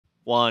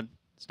1.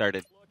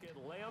 Started.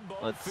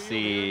 Let's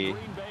see.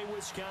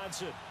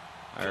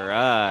 All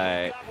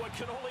right.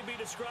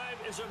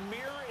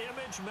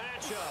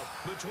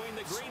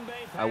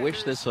 I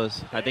wish this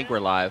was. I think we're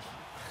live.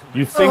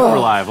 You think we're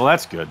live? Well,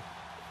 that's good.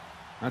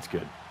 That's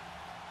good.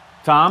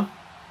 Tom,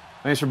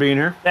 thanks for being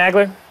here.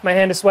 Nagler, my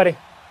hand is sweaty.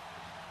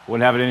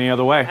 Wouldn't have it any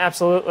other way.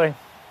 Absolutely.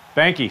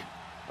 Banky,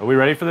 are we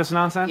ready for this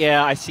nonsense?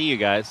 Yeah, I see you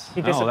guys.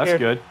 He disappeared that's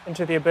good.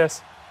 into the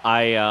abyss.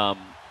 I'm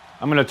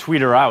gonna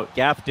tweet her out.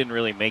 Gaff didn't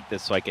really make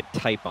this so I could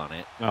type on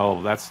it.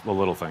 Oh, that's the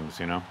little things,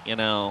 you know.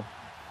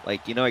 I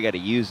got to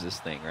use this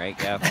thing, right,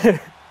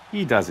 Gaff?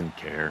 He doesn't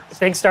care. If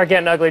things start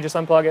getting ugly, just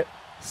unplug it.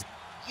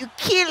 You're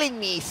killing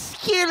me,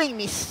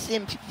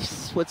 Stimpy.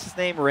 What's his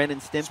name? Ren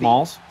and Stimpy.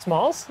 Smalls?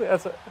 Smalls?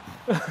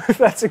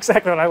 That's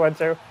exactly what I went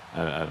to. I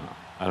don't know.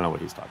 I don't know what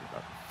he's talking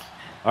about.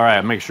 All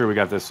right, make sure we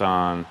got this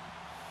on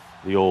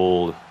the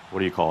old, what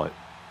do you call it?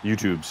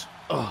 YouTubes.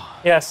 Oh.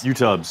 Yes.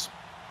 YouTubes.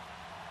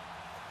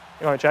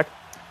 You want to check?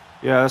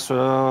 Yeah, that's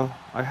I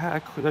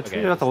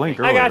tweeted out the link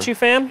earlier. I got you,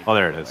 fam. Oh,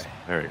 there it is.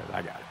 There you go.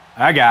 I got it.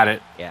 I got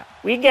it. Yeah.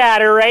 We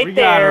got her right We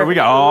there. got her. We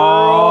got.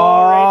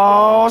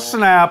 Oh,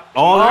 snap!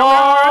 Oh, there we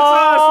are. It's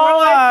us. We're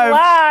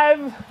live.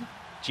 Live.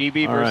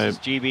 GB versus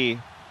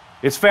GB.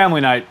 It's family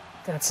night.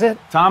 That's it.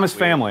 Tom is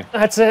family.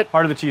 That's it.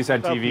 Part of the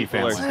Cheesehead TV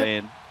People are family.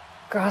 saying.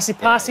 Grossi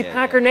Posse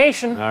Packer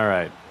Nation. All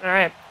right. All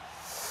right.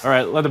 All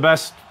right. Let the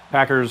best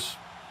Packers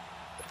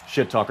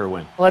shit talker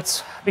win.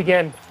 Let's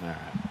begin. All right.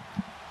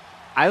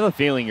 I have a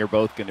feeling you're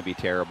both going to be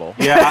terrible.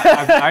 Yeah,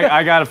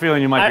 I got a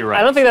feeling you might be right.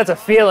 I don't think that's a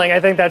feeling. I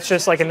think that's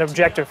just like an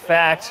objective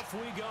fact.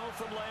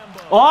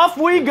 Off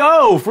we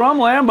go from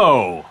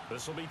Lambeau.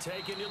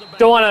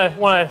 Don't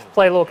want to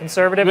play a little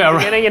conservative at the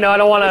beginning. You know, I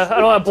don't want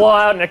to blow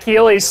out an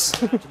Achilles.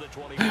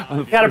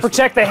 Got to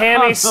protect the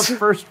hammies. The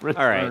first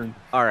return.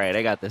 All right.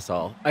 I got this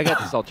all.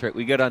 Trick.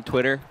 We good on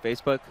Twitter,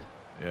 Facebook?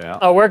 Yeah.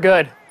 Oh, we're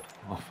good.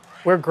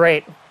 We're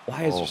great.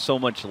 Why is there so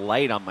much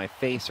light on my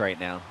face right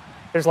now?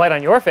 There's light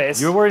on your face.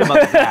 You're worried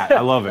about that.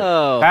 I love it.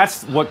 Oh.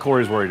 That's what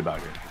Corey's worried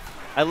about here.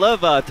 I love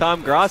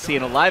Tom Grossi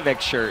in a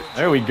LiveX shirt.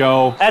 There we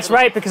go. That's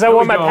right, because I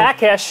wore my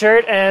Packcast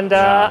shirt and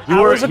I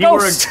was a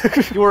ghost.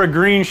 You wore a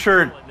green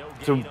shirt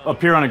to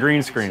appear on a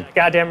green screen.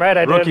 Goddamn right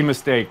I did. Rookie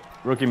mistake.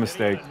 Rookie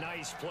mistake.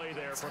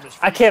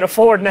 I can't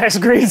afford nice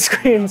green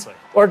screens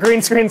or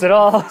green screens at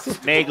all.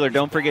 Nagler,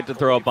 don't forget to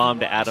throw a bomb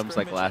to Adams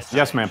like last time.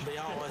 Yes, ma'am.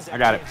 I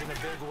got it.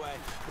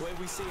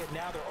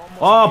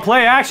 Oh,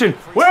 play action.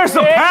 Where's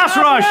the pass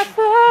rush?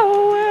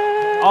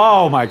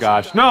 Oh, my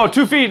gosh. No,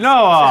 2 feet.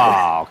 No.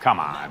 Oh, come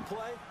on.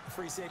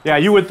 Yeah,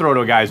 you would throw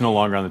to a guy who's no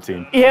longer on the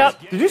team.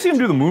 Yep. Did you see him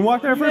do the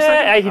moonwalk there for a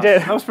second? Yeah, he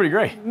did. That was pretty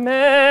great.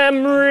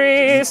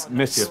 Memories.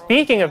 Missed you.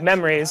 Speaking of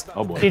memories,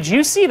 oh boy. Did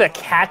you see the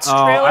Cats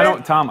trailer? I don't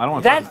want to talk about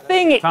it. That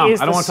thing is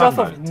the stuff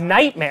of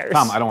nightmares.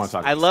 Tom, I don't want to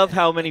talk about it. I love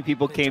how many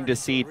people came to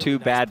see 2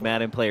 bad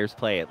Madden players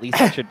play. At least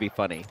it should be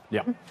funny.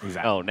 Yeah,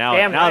 exactly. Oh,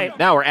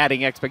 now we're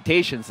adding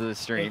expectations to the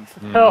stream.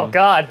 Oh,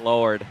 God.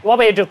 Lord. You want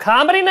me to do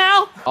comedy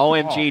now?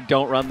 OMG,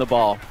 don't run the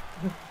ball.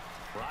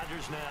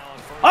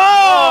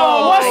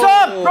 Oh, what's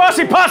up,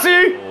 Grossi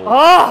Posse?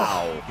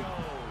 Oh.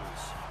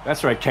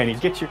 That's right, Kenny.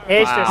 Get your.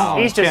 He's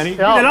just. Kenny. Oh,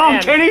 Get it on,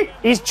 man. Kenny.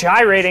 He's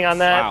gyrating on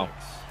that. Wow.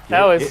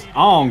 That was. Get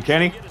on,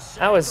 Kenny.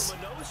 That was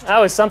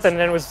something,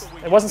 and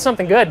it wasn't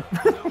something good.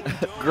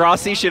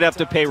 Grossi should have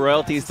to pay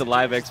royalties to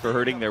LiveX for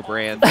hurting their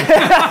brand. That's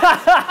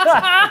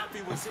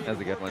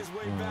a good one.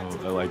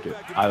 Oh, I like it.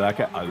 I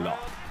like it a lot.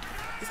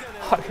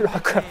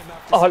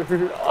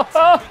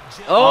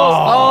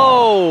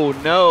 Oh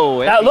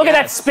no! Now, look at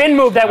that spin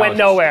move that went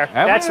nowhere.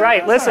 That's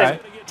right. Listen,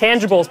 right.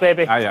 Tangibles,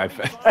 baby.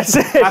 That's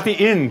it. Not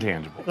the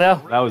intangible.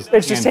 No, that was.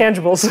 It's just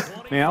tangibles.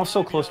 Man, I was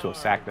so close to a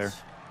sack there.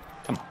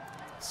 Come on.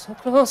 So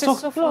close, so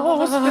close.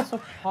 So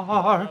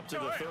far.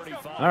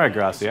 All right,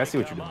 Grossi, I see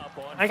what you're doing.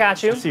 I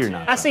got you. I see your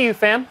nonsense. I see you,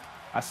 fam.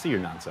 I see your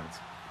nonsense.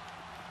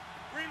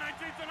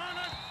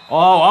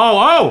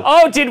 Oh!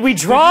 Oh, did we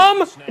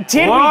drum?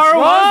 Did we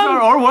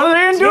drum? Or what are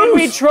they induced? Did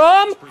we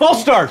drum?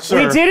 False start,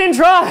 sir. We didn't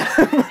drum.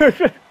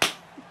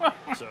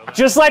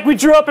 Just like we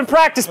drew up in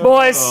practice,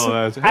 boys.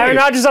 Oh, Aaron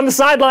Rodgers on the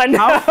sideline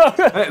now.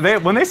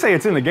 When they say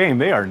it's in the game,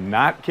 they are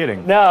not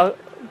kidding. No.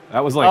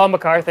 That was like... Oh,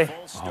 McCarthy.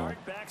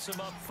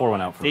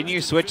 4-1 out for Didn't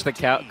you switch the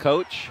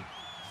coach?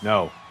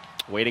 No.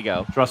 Way to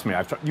go. Trust me,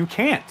 you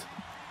can't.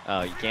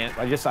 Oh, you can't?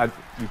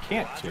 You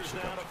can't switch the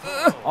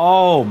coach.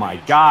 Oh, my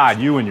God,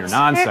 you and your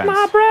nonsense. Take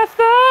my breath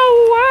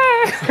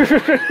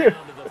away.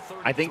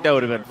 I think that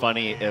would have been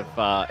funny if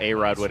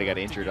A-Rod would have got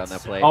injured on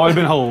that play. Oh, it would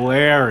have been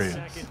hilarious.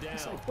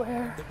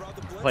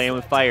 Playing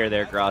with fire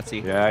there, Grossi.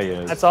 Yeah, he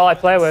is. That's all I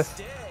play with.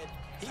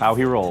 That's how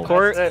he rolls.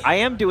 Corey, I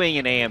am doing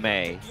an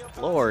AMA.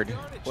 Lord,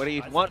 what do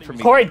you want from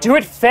me? Corey, do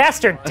it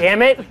faster,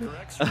 damn it.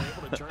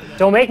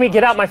 Don't make me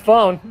get out my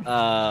phone.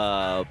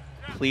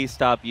 Please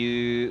stop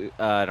you.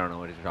 I don't know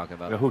what you're talking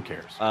about. Who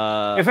cares?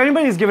 If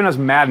anybody's giving us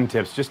Madden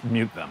tips, just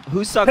mute them.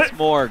 Who sucks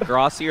more,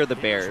 Grossi or the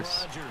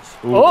Bears?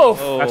 Ooh,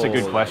 that's a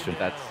good question.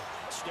 That's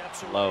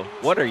low.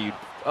 What are you?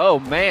 Oh,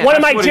 man. What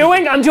am I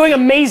doing? I'm doing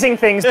amazing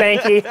things,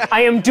 Banky.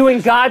 I am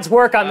doing God's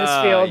work on this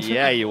field.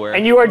 Yeah, you were.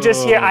 And you are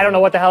just here. I don't know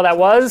what the hell that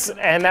was,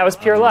 and that was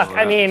pure luck.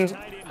 I mean,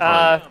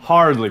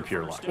 hardly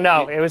pure luck.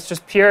 no, it was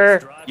just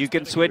pure You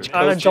can switch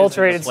coaches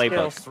unadulterated in the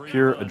playbook. skills.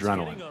 Pure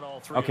adrenaline.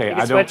 Okay,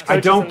 can I switch don't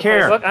coaches in the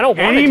care. playbook. I don't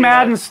wanna Any do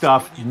Madden that.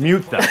 stuff,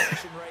 mute them.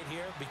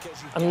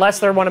 Unless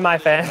they're one of my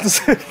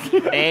fans.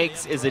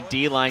 Eggs is a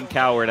D-line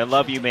coward. I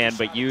love you, man,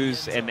 but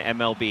use an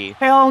MLB.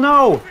 Hell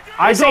no.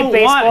 I say don't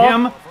baseball.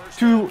 want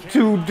him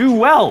to do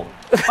well.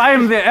 If I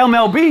am the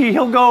MLB,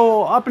 he'll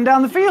go up and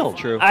down the field.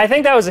 True. I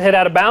think that was a hit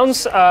out of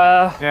bounds.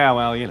 Yeah,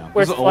 well, you know,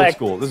 Where's this is the old flag?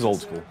 school. This is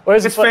old school.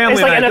 Where's the It's flag? family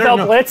It's like night.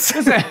 NFL Blitz.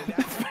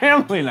 It's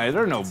family night.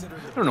 There are no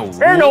rules.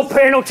 There are no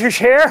penalties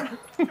here.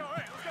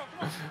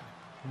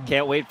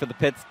 Can't wait for the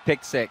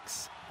pick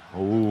six.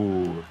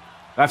 Ooh,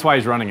 that's why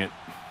he's running it.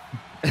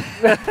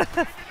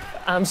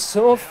 I'm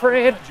so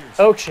afraid.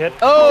 Oh, shit.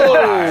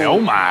 Oh!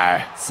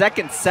 My.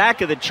 Second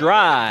sack of the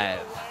drive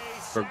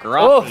for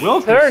Oh,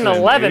 Grossi. third and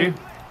 11. baby.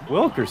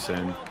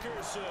 Wilkerson.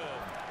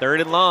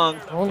 Third and long.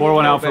 Pour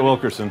one out for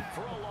Wilkerson.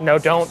 No,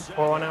 don't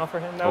pour one out for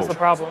him. That was the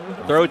problem.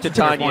 Throw it to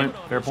Fair Tanya. point.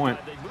 Fair point.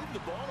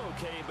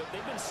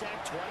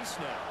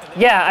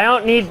 Yeah, I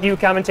don't need you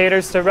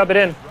commentators to rub it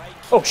in.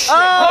 Oh, shit. Get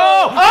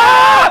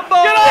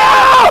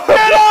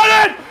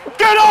on it!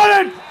 Get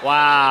on it!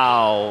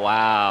 Wow,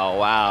 wow,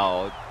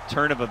 wow.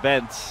 Turn of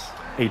events.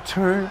 A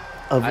turn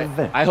of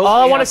events. I hope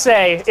All I we want to have-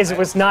 say is it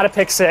was not a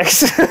pick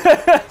six.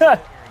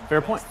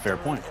 Fair point. Fair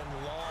point.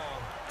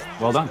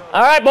 Well done.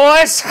 All right,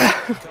 boys.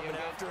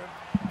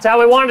 That's how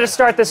we wanted to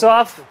start this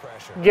off.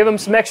 Give them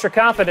some extra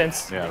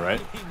confidence. Yeah,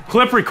 right.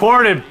 Clip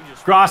recorded,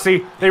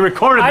 Grossi. They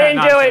recorded I that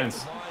didn't do it.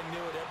 nonsense.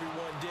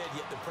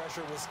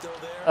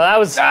 Well, that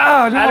was Oh, no.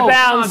 out of Come on,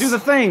 bounds. do the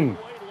thing.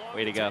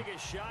 Way to go.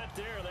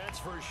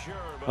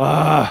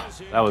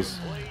 That was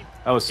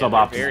Yeah,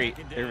 suboptimal.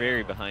 they're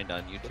very behind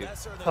on YouTube.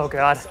 Oh,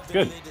 God.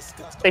 Good.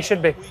 They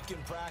should be.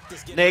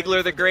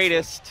 Nagler the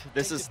greatest.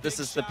 This is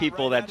the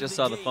people that just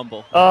saw the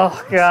fumble.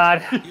 Oh,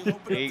 God.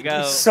 There you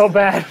go. So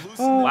bad.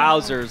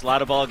 Wowzers. A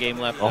lot of ball game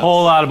left. A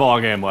whole lot of ball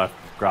game left,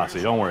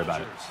 Grossi. Don't worry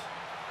about it.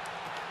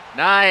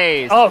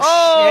 Nice. Oh, shit.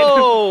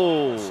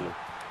 Oh!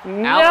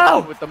 Allison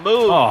No. with the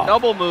move. Oh.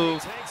 Double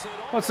move.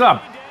 What's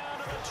up?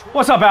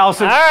 What's up,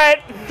 Allison? All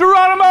right.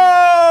 Geronimo!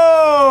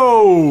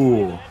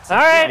 All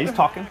right. He's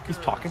talking. He's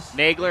talking.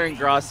 Nagler and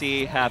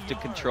Grossi have to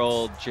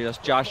control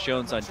just Josh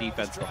Jones on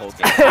defense the whole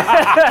game.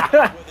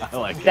 I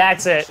like it.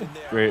 That's it.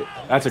 Great.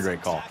 That's a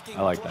great call.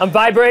 I like that. I'm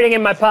vibrating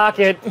in my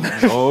pocket.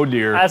 Oh,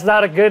 dear. That's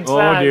not a good Oh,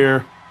 sign. dear.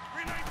 On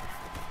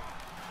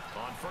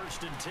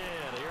 1st and 10,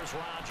 here's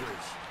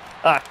Rodgers.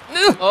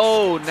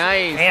 Oh,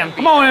 nice. Damn.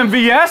 Come on,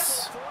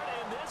 MVS. And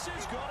this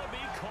is going to be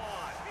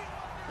caught.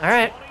 All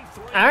right.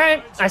 All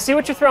right. I see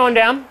what you're throwing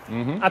down.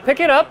 I pick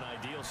it up.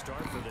 Ideal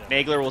start for them.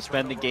 Nagler will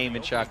spend the game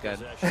in shotgun.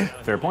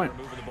 Fair point.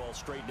 Moving the ball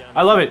straight down.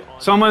 I love it.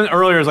 Someone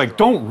earlier was like,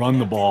 don't run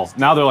the ball.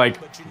 Now they're like,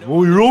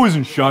 well, you're always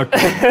in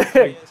shotgun.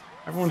 Like,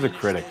 everyone's a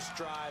critic.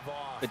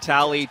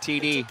 Vitali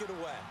TD.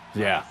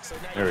 Yeah.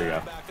 There we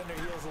go.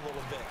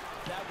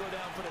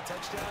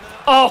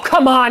 Oh,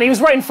 come on. He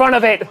was right in front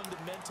of it. Use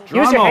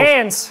your Geronimo,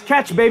 hands.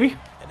 Catch, baby. You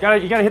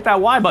gotta hit that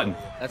Y button.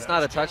 That's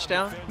not a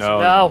touchdown?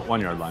 No.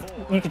 1 yard line.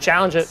 You can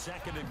challenge it.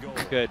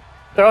 Good.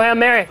 Throw Hail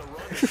Mary.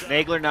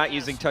 Nagler not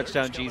using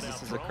touchdown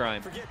Jesus is a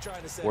crime.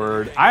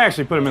 Word. I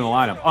actually put him in the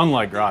lineup,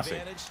 unlike Grossi.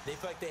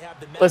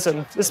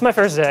 Listen, this is my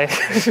first day.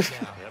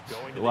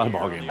 A lot of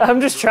ball games.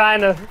 I'm just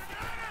trying to.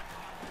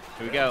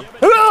 Here we go.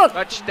 All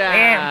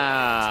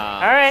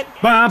Touchdown. right.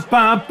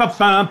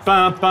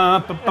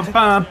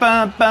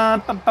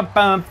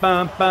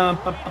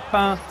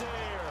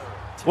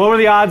 What were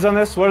the odds on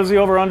this? What is the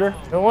over-under?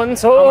 No one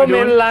told me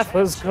doing? life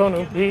was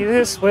gonna be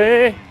this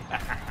way.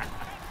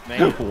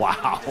 Man,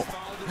 Wow.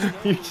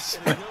 You just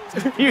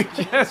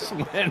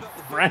went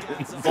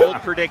friends. bold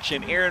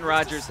prediction. Aaron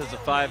Rodgers has a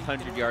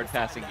 500-yard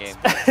passing game.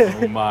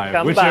 Oh my.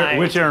 Combined.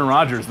 Which Aaron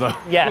Rodgers, though?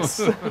 Yes.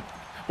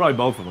 Probably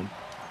both of them.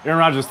 Aaron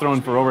Rodgers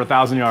throwing for over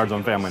 1,000 yards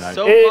on Family Night.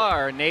 So It-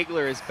 far,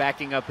 Nagler is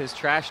backing up his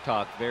trash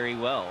talk very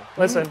well.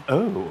 Listen.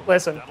 Oh.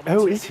 Listen.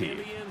 Oh, is he?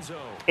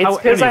 It's How-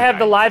 because I have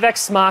the anyway. Live X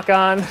smock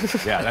on.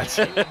 Yeah, that's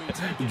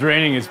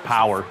draining his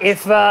power.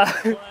 If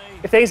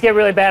things get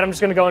really bad, I'm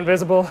just gonna go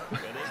invisible.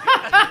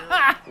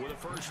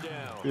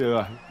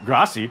 Yeah.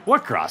 Grossi?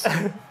 What Grossi?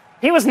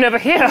 He was never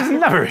here.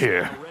 Never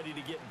here. Ready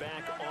to get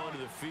back onto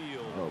the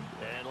field.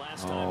 And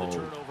last time the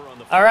turnover on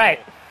the All right.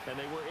 and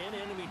they were in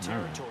enemy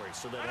territory,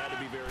 so that had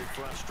to be very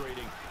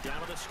frustrating.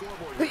 Down on the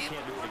scoreboard, they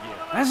can't do it again.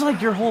 That's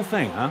like your whole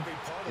thing, huh?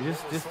 You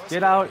just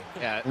get out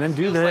Yeah, and then it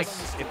do feels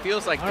this. Like, it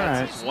feels like All that's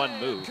right. just one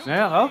move.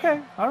 Yeah,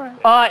 okay, all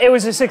right. It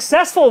was a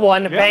successful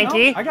one, Yeah,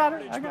 Banky. no, I got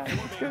it.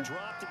 It's good.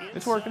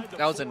 It's working.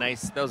 That was a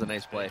nice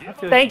play.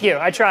 Thank you.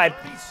 I tried.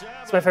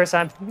 It's my first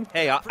time.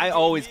 Hey, I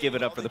always give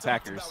it up for the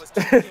Packers.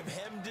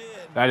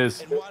 That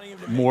is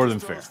more than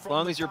fair. As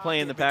long as you're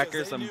playing the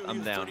Packers,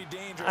 I'm down.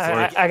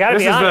 I gotta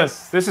This be is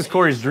honest. this is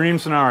Corey's dream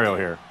scenario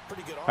here.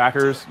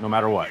 Packers, no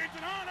matter what.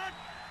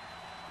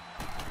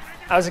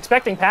 I was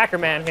expecting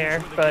Packerman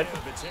here, but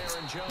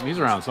He's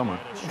around somewhere.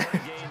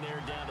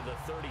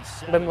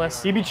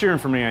 limbless. He'd be cheering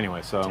for me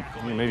anyway, so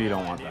maybe you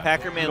don't want that.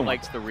 Packerman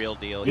likes the real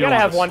deal. You gotta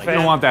have one You fan.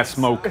 don't want that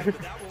smoke.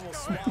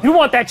 You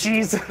want that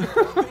cheese. You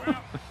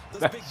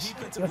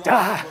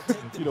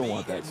don't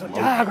want that smoke.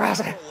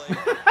 Grossi.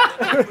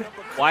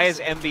 Why is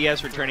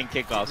MBS returning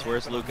kickoffs?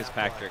 Where's Lucas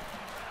Patrick?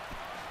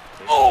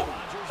 Oh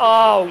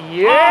Oh,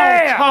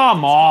 yeah.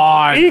 come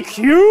on.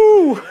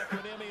 EQ.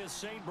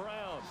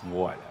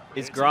 What?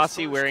 Is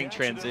Grossi wearing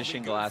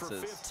transition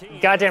glasses?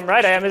 Goddamn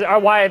right I am.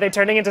 Why are they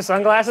turning into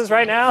sunglasses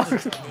right now?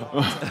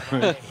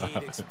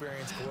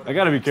 I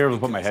gotta be careful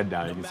to put my head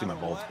down. You can see my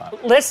bald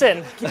spot.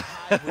 Listen,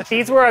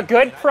 these were a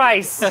good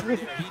price.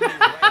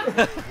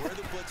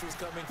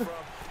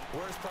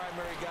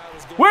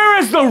 Where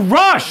is the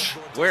rush?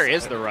 Where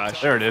is the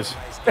rush? There it is.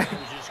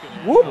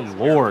 Oh,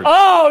 Lord.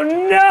 Oh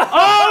no!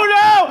 Oh,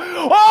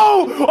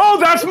 no! Oh,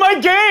 that's my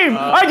game!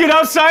 I get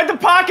outside the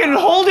pocket and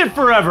hold it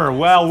forever.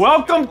 Well,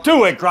 welcome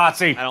to it,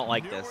 Grossi. I don't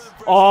like this.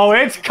 Oh,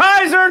 it's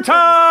Kaiser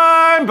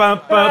time!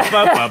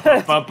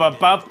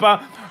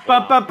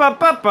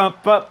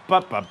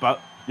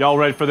 Y'all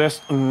ready for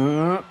this?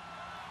 Oh,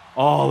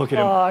 look at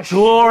him. Oh,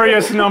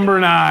 Glorious number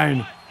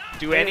 9.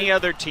 Do any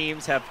other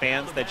teams have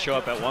fans that show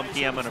up at 1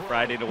 p.m. on a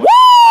Friday to watch?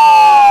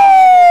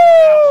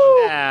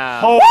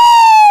 Yeah.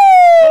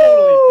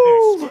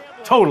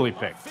 Totally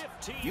picked.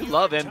 You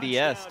love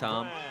MBS,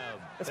 Tom.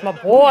 That's my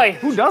boy.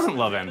 Who doesn't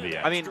love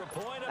MBS? I mean,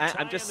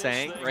 I'm just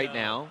saying right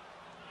now,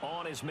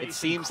 it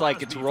seems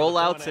like it's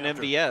rollouts and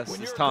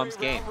MBS is Tom's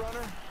game.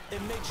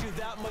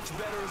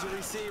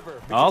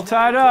 All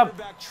tied up.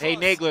 Hey,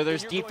 Nagler,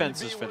 there's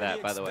defenses for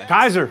that, by the way.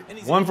 Kaiser,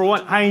 1 for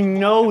 1. I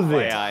know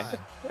this. FYI.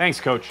 Thanks,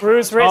 Coach.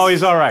 Bruised wrist. Oh,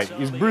 he's all right.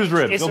 He's bruised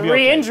ribs. His He'll be okay.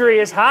 re-injury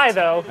is high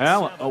though.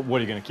 Well, what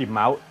are you gonna keep him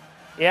out?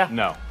 Yeah.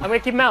 No. I'm gonna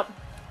keep him out.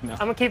 I'm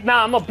gonna keep him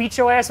out. I'm gonna beat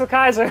your ass with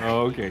Kaiser.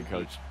 Okay,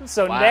 Coach.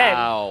 So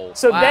Wow.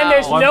 then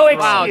there's One no throw.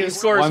 Wow, he excuse.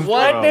 scores One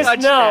one throw. There's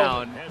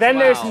touchdown. Then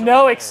there's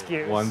no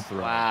excuse. One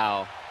throw.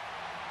 Wow.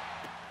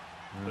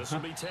 This will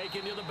be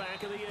taken to the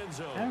back of the end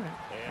zone.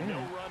 And no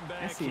run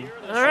back here.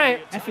 All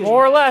right,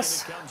 more or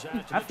less.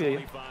 I feel you.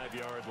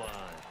 25-yard line.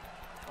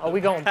 Oh, we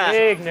going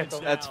big nickel.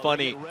 That's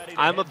funny.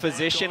 I'm a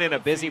physician in a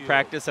busy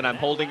practice, and I'm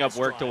holding up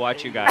work to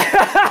watch you guys.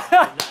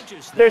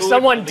 There's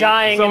someone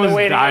dying in the Someone's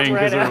waiting dying room right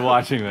because they're now.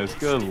 watching this.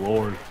 Good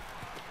Lord.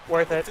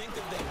 Worth it.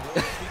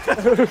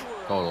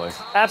 Totally.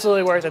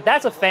 Absolutely worth it.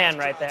 That's a fan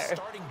right there.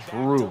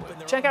 True.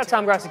 Check out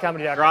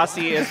TomGrossiComedy.com.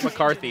 Grossi is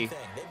McCarthy.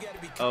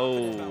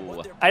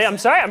 Oh. I'm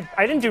sorry,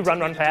 I didn't do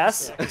run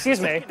pass.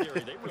 Excuse me.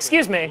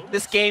 Excuse me.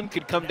 This game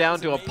could come down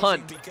to a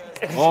punt.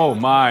 Oh,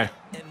 my.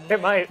 It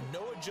might.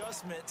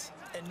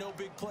 No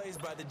big plays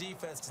by the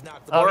defense to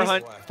knock the Oh,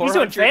 ball he's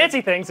doing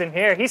fancy things in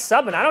here. He's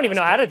subbing. I don't even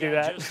know how to do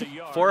that.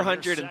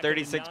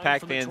 436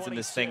 Pack fans in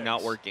this thing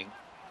not working.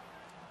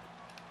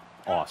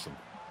 Awesome.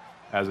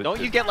 As it Don't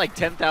you should. get like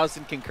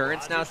 10,000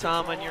 concurrents now,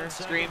 Tom, on your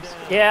streams?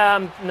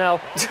 Yeah, no.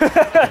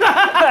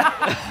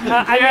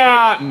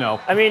 No.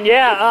 I mean,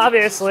 yeah,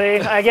 obviously.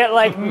 I get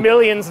like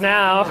millions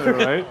now.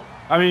 Right?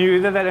 I mean, you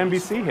did that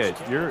NBC hit.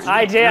 You're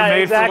I did, you're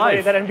made exactly. for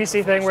life. That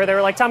NBC thing where they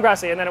were like, Tom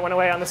Grossi, and then it went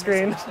away on the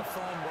screen.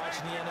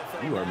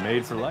 You are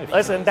made for life.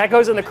 Listen, that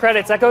goes in the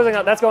credits.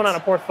 That's going on a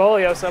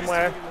portfolio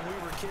somewhere.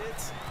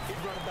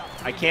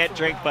 I can't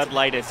drink Bud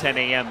Light at 10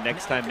 a.m.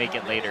 Next time, make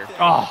it later.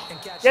 Oh,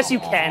 Yes, you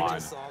can.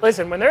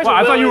 Listen, when there's well, a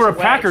I will, thought you were a there's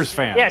way. Packers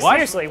fan. Yeah, What?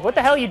 seriously. What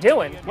the hell are you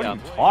doing? What are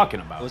Yeah. you talking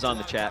It about? was on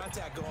the chat.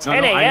 No, 10 I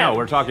know. a.m..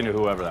 We're talking to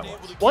whoever that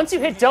was. Once you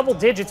hit double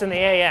digits in the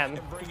AM,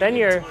 then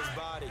you're...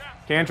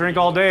 Can't drink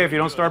all day if you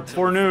don't start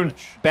before noon.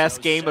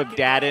 Best game of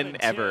Dadden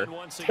ever.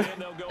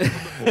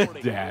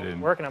 Dad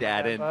and working on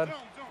Dad that, in. bud.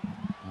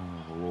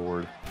 oh,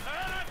 Lord.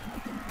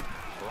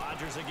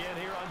 Rodgers again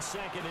here on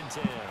 2nd and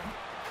 10.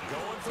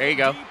 There you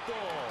go.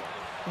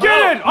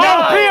 Get it! Oh,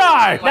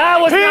 PI! That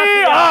was not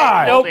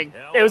PI! Nope.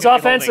 It was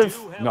offensive.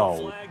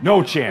 No, no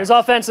It was chance.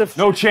 offensive.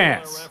 No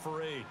chance.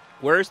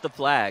 Where's the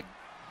flag?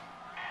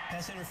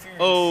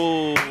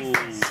 Oh.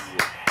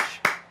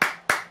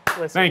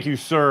 Listen. Thank you,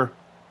 sir.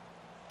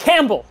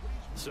 Campbell.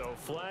 So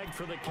flag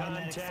for the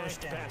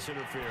contact, pass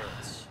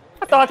interference.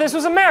 I thought this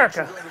was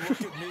America.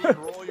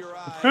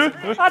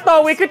 I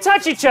thought we could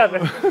touch each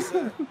other.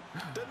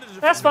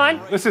 That's fine.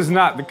 This is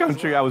not the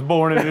country I was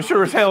born in. It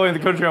sure as hell ain't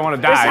the country I want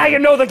to die. That's how you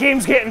in. know the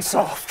game's getting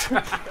soft.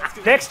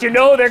 Next you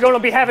know they're going to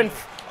be having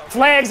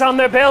flags on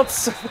their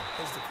belts.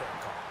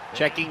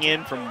 Checking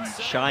in from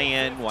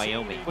Cheyenne,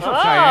 Wyoming. What's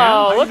up, Cheyenne?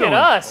 How Oh, you look at doing?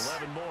 us.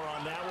 11 more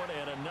on that one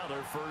and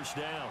another first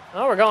down.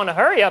 Oh, we're going to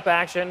hurry up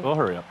action. We'll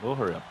hurry up. We'll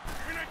hurry up.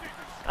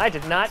 I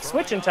did not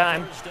switch in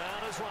time. First down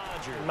is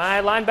Rodgers.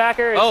 My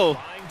linebacker is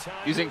Oh,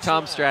 using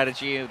Tom's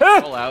strategy.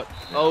 Roll out.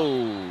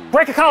 Oh.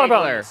 break a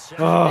collarbone. Nagler.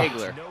 Oh.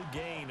 Nagler. No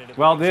gain and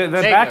Well, the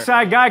Nagler.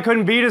 backside guy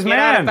couldn't beat his Get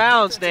out of man.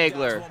 bounds,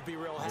 Nagler.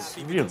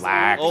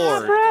 Relax.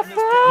 Or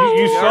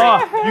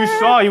You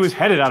saw he was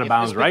headed out of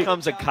bounds, this right?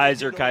 becomes a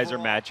Kaiser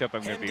matchup.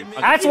 I'm going to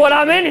be. That's what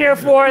I'm in here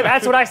for.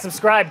 That's what I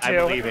subscribe I'm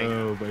to. leaving.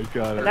 Oh my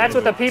God. And that's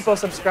what the people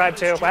subscribe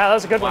to. Wow, that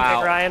was a good one, Wow.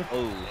 Pick Ryan.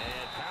 Oh.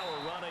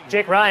 power running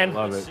Jake Ryan.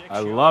 Love it. I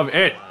love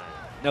it.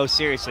 No,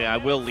 seriously, I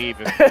will leave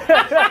if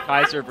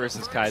Kaiser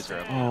versus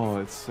Kaiser. Oh,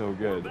 it's so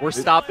good. We're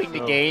stopping the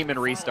game and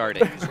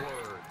restarting.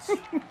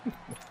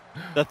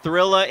 The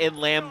Thrilla in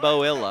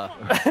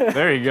Lamboilla.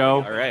 There you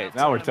go. All right.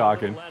 Now we're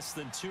talking.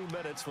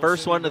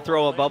 First one to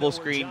throw a bubble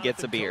screen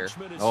gets a beer.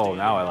 Oh,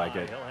 now I like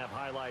it.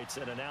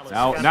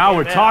 Now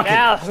we're talking.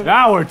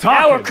 Now we're talking.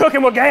 Now we're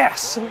cooking with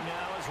gas.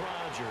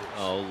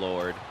 Oh,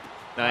 Lord.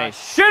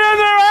 Nice. Get in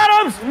there,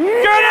 Adams! Get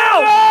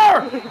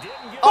in there!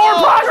 More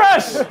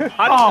progress!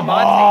 Come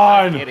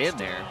on. Get in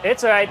there.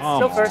 It's all right.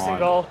 Still first and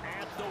goal.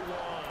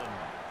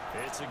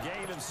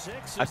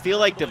 I feel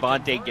like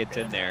Devontae gets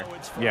in there.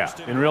 Yeah,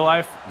 in real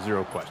life,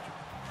 zero question.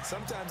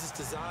 Sometimes it's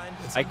designed.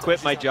 I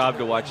quit my job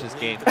to watch this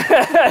game.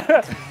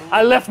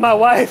 I left my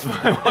wife.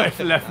 My wife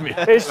left me.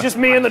 It's just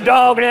me and the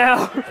dog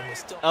now.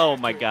 Oh,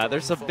 my God.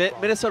 There's a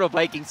Minnesota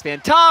Vikings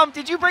fan. Tom,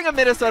 did you bring a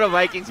Minnesota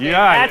Vikings fan?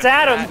 Yeah. That's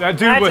Adam.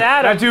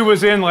 That dude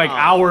was in like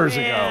hours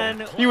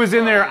man. ago. He was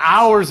in there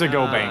hours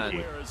ago,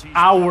 Banky.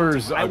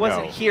 Hours ago. I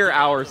wasn't here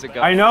hours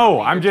ago. I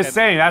know. I'm just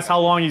saying. That's how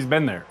long he's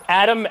been there.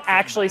 Adam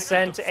actually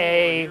sent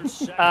a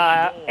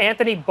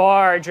Anthony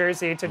Barr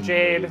jersey to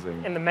Jade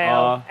Amazing. in the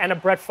mail and a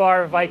Brett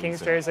Favre Vikings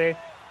jersey.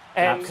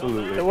 And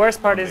Absolutely. the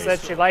worst part is that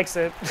she likes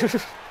it.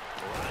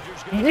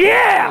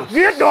 Yeah!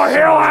 Get the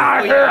hell out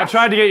of I here!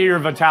 tried to get you your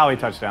Vitali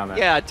touchdown there.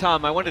 Yeah,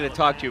 Tom, I wanted to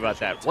talk to you about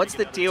that. What's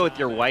the deal with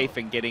your wife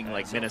and getting,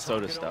 like,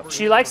 Minnesota stuff?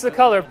 She likes the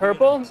color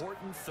purple,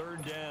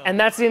 and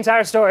that's the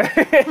entire story.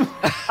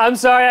 I'm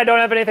sorry I don't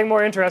have anything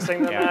more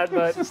interesting than that,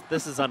 but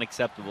This is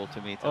unacceptable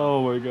to me, Tom.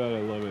 Oh my God,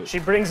 I love it. she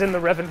brings in the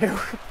revenue.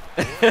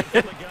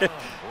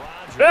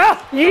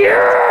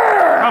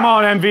 Yeah! Come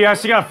on,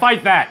 MVS, you gotta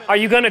fight that. Are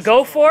you gonna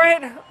go for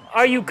it?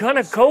 Are you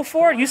gonna go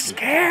for it? You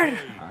scared?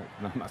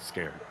 I'm not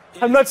scared.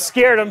 I'm not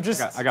scared. I'm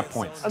just. I got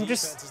points. I'm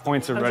just.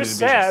 Points are I'm ready just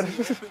to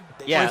be. sad.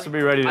 Yeah, Points to be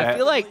ready to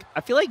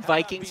I feel like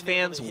Vikings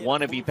fans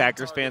want to be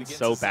Packers fans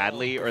so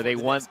badly, or they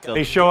want They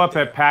the show up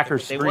at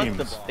Packers they want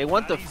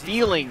streams. the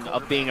feeling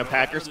of being a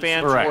Packers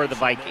fan Correct. or the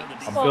Vikings.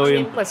 Well, I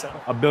mean, listen.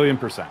 A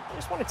billion%. I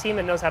just want a team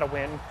that knows how to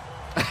win.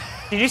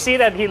 Did you see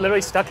that he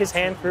literally stuck his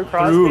hand through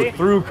Crosby?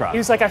 Through Crosby. He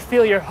was like, I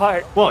feel your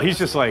heart. Well, he's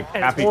just like And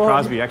it's happy warm.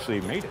 Crosby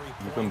actually made it.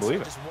 You couldn't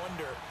believe it.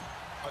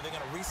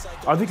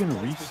 Are they going to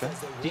reset?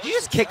 Did you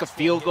just kick a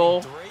field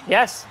goal?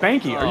 Yes.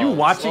 Banky, are you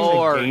watching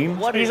Lord, the game?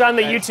 what He's is on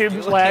the that YouTube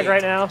doing? flag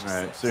right now. All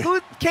right, so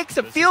Who kicks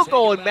a field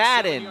goal in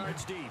Madden?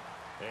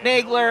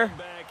 Nagler.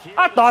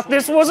 I thought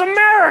this was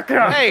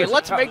America. Hey,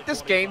 let's make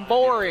this game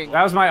boring.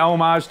 that was my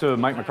homage to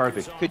Mike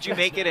McCarthy. Could you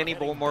make it any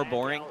more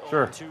boring?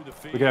 Sure.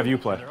 We could have you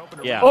play.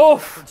 Yeah.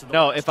 Oof.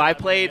 No, if I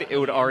played, it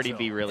would already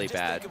be really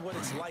bad.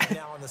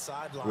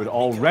 It would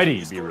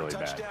already be really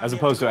bad, as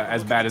opposed to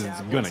as bad as it's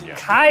going to get.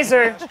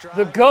 Kaiser,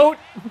 the GOAT.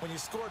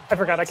 I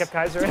forgot I kept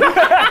Kaiser in.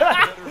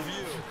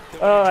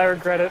 Oh, I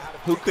regret it.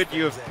 Who could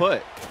you have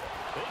put?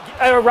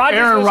 Rodgers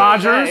Aaron was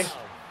Rodgers. okay.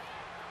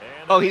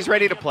 Oh, he's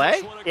ready to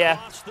play? Yeah.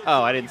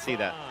 Oh, I didn't see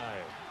that.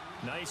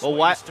 Well,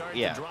 why?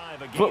 Yeah.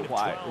 But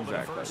why?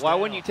 Exactly. Why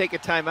wouldn't you take a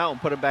timeout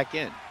and put him back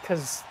in?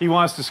 Because He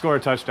wants to score a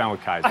touchdown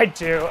with Kaiser. I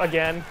do,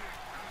 again.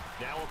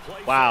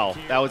 Wow,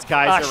 that was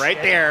Kaiser Ah, right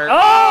shit. there.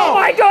 Oh,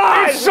 my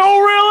God! It's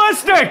so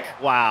realistic!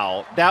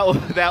 Wow, that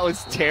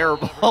was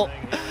terrible.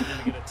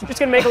 Just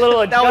going to make a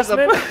little That was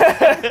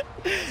adjustment.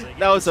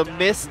 That was a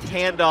missed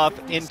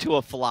handoff into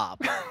a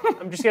flop.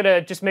 I'm just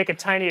going to make a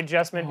tiny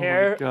adjustment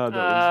here. God,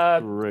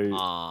 that was great.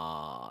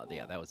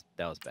 Yeah, that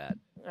was bad.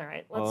 All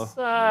right, let's.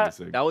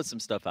 Amazing. That was some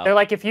stuff out. They're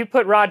like, if you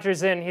put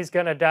Rodgers in, he's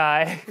going to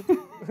die.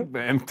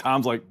 And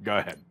Tom's like, go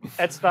ahead.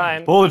 That's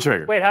fine. Pull the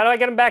trigger. Wait, how do I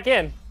get him back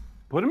in?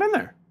 Put him in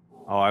there.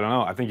 Oh, I don't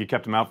know. I think you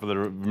kept him out for the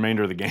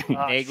remainder of the game.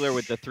 Nagler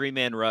with the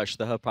three-man rush,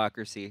 the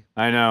hypocrisy.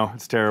 I know.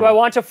 It's Do I terrible.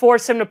 want to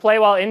force him to play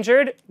while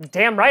injured?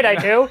 Damn right I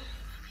do.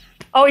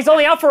 Oh, he's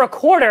only out for a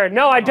quarter.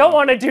 No, I don't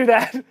want to do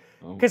that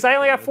because I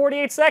only have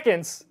 48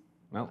 seconds.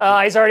 Well,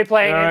 He's already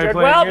playing Already injured.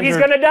 playing Well, he's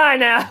injured. going to die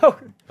now.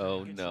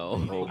 Oh,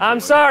 no. I'm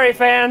sorry,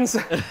 fans.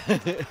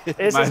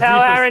 This My is how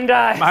deepest- Aaron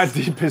dies. My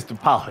deepest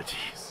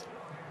apologies.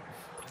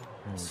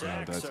 Oh,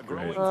 God, that's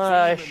great.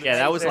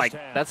 Yeah,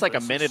 that's like a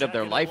minute of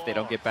their life they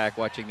don't get back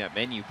watching that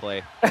menu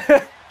play.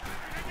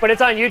 But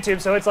it's on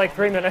YouTube, so it's like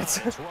 3 minutes.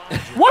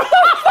 What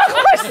the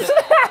fuck was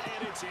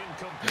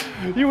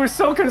that? You were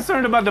so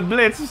concerned about the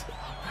blitz.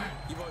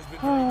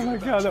 Oh, my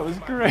God, that was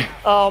great.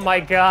 Oh my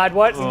God!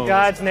 What in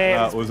God's name?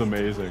 That was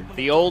amazing.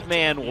 The old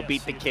man will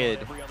beat the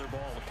kid.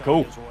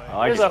 Cool. I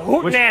like There's it. a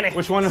hootenanny.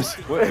 Which one is?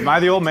 Am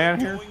I the old man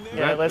here? Is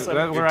Yeah, that, listen. Is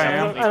that where I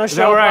am? I don't Is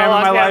that show where I am well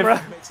in on my camera.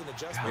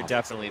 life? You're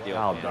definitely the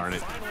Oh, old man. darn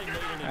it.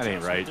 That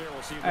ain't right.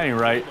 That ain't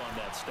right.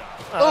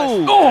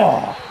 Oh,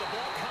 Oh!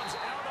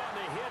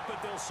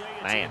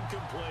 man.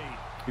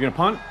 You gonna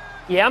punt?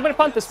 Yeah, I'm gonna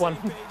punt this one.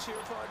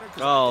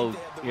 Oh,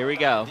 here we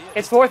go.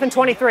 It's 4th and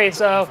 23,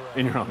 so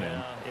In your own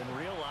end.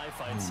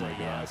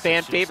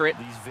 Fan favorite.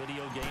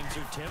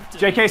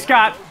 J.K.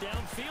 Scott.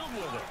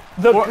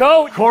 the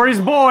GOAT Corey's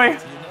boy.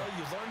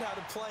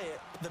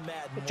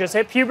 just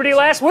hit puberty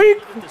last week.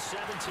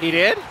 He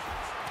did?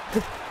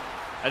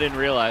 I didn't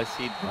realize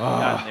he'd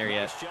gotten there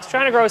yet. He's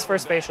trying to grow his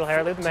first facial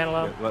hair. Leave the man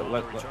alone.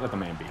 Let the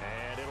man be.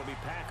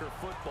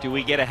 Do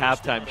we get a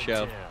halftime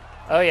show?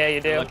 Oh, yeah,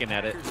 you do. Looking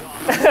at it.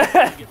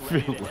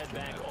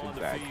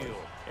 Exactly.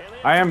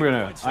 I am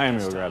gonna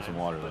go grab some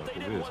water though,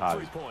 because it is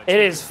hot. It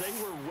is.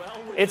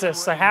 It's a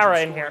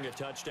Sahara in here.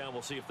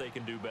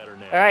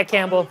 All right,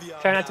 Campbell.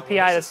 Try not to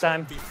PI this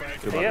time.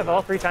 So you have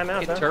all 3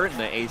 timeouts, huh? Turn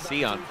the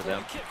AC on for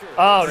them.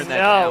 Oh,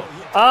 no.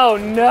 Oh,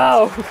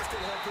 no.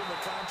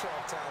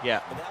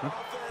 Yeah.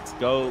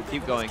 Go.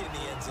 Keep going.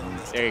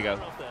 There you go.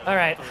 All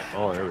right.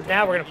 Oh, there we go.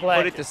 Now we're going to play.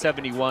 Put it to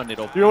 71.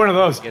 It'll. You're one of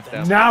those. Get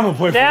them. Now I'm gonna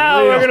play for Now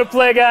real. we're going to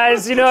play,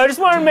 guys. You know, I just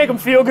wanted to make them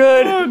feel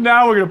good.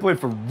 Now we're gonna play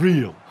for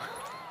real.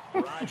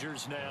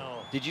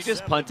 Did you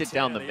just punt it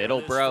down the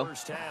middle, bro?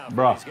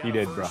 Bro, he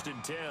did, bro.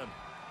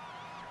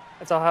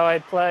 That's all how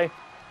I'd play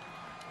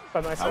by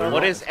myself.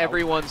 What is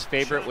everyone's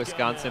favorite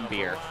Wisconsin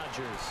beer?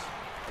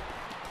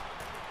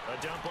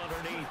 A dump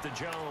underneath the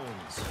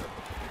Jones.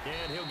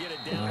 And he'll get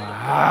it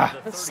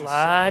down.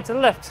 Slide to the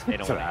left. They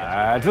don't want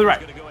to To the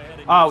right.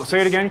 Oh, say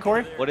it again,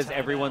 Corey. What is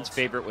everyone's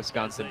favorite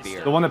Wisconsin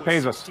beer? The one that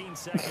pays us. 15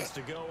 seconds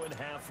to go in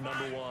half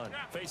number 1.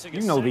 Facing You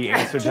a know the second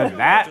answer to touchdown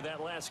that. after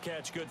that last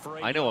catch, good for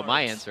 8 I know what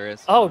my yards. answer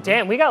is. Oh,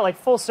 damn. We got like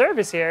full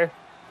service here.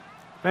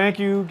 Thank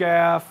you,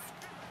 Gaff.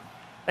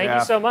 Thank Yeah.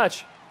 you so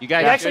much. You Can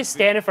guys you actually should,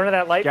 stand in front of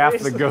that light, Gaff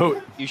please? the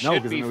goat. you No,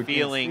 should 'cause be then we can't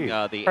feeling see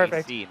it. the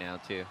Perfect. AC now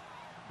too.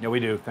 Yeah, we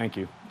do. Thank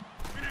you.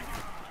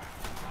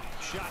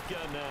 Shotgun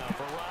now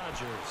for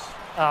Rodgers.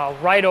 Oh,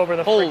 right over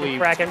the Holy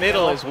fracking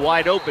middle is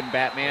wide open,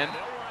 Batman.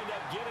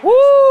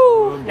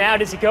 Woo! Now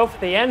does he go for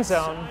the end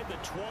zone?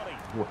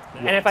 What,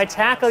 And if I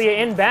tackle you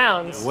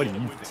inbounds, what do you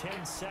With think?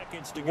 10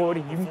 seconds to What go do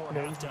you before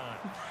think?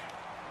 halftime.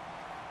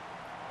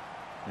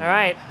 all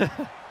right.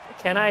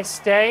 Can I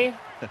stay?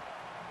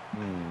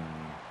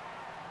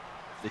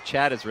 The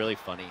chat is really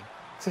funny.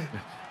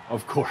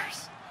 Of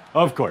course.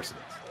 Of course it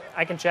is.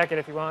 I can check it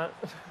if you want.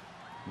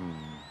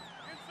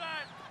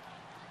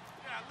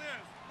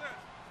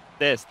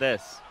 This.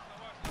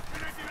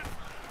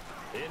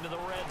 Into the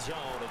red zone.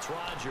 It's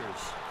Rodgers.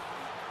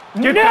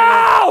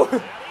 No!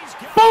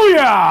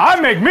 Booyah! I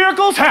make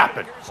miracles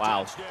happen.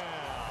 Wow.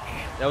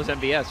 That was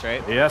MVS,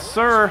 right? Yes,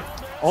 sir.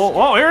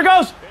 Oh, here it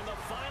goes. In the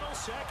final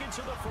seconds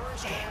of the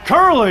first half.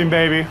 Curling,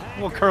 baby. A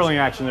little curling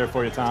action there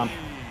for you, Tom.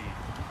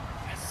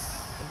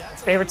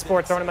 Favorite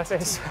sport thrown in my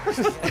face.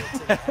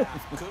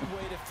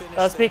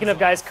 Speaking of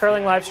guys,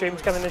 curling live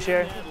streams coming this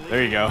year.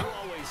 There you go.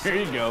 Here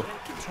you go.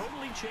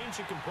 Totally changed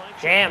the complexion.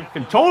 Damn.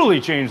 Can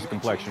totally change the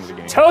complexion of the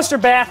game. Toaster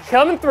bath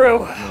coming through.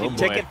 Oh, boy.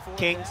 Ticket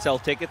King sell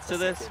tickets to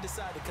this?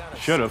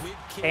 Should have.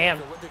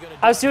 Damn.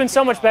 I was doing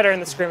so much better in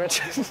the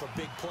scrimmage.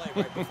 Big play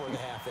right before the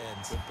half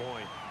ends.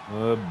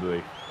 Oh,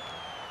 boy.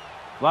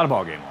 A lot of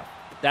ball game left.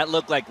 That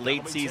looked like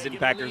late season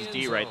Packers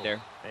D right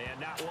there. And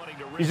not wanting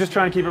to He's just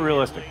trying to keep it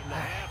realistic. in the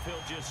half,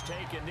 he'll just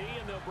take a knee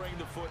and they'll bring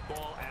the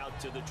football out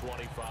to the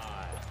 25.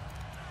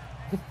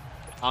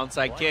 Onside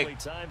Likely kick.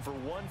 time for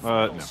one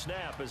final No.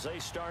 snap as they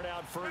start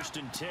out 1st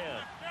and 10.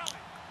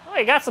 Oh,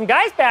 you got some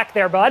guys back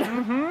there, bud.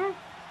 Mm-hmm. You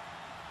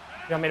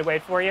want me to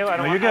wait for you? I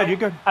don't No, want, you're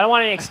good. I don't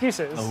want any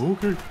excuses.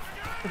 Okay. The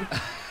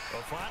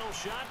final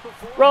shot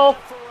before Roll.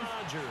 for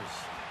Rodgers.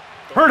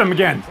 Hurt him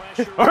again.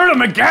 I hurt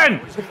him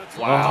again.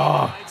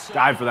 Wow.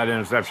 Dive for that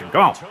interception.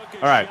 Come on.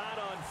 All right.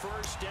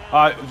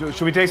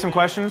 Should we take some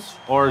questions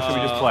or should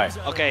we just play?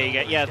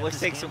 Okay, yeah, let's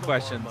take some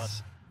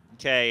questions.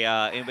 Okay,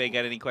 anybody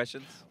got any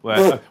questions?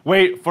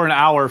 Wait for an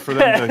hour for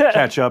them to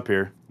catch up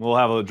here. We'll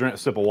have a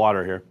sip of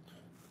water here.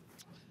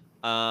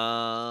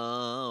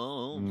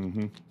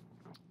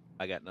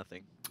 I got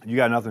nothing. You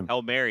got nothing.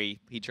 Hail Mary,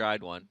 he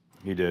tried one.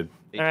 He did.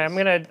 All right, I'm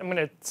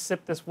gonna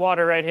sip this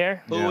water right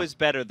here. Who Yeah. is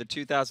better, the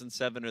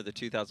 2007 or the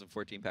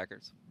 2014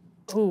 Packers?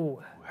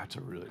 Ooh, That's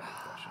a really good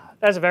question.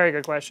 that's a very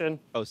good question.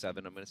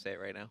 07, I'm going to say it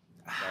right now.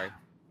 Sorry.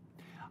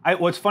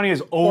 What's funny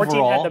is 14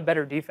 overall, had the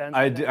better defense.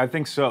 I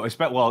think so.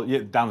 Well, yeah,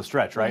 down the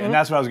stretch, right? And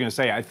that's what I was going to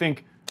say. I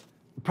think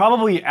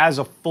probably as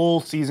a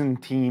full season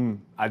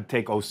team, I'd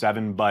take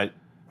 07, but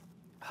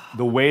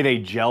the way they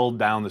gelled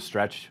down the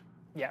stretch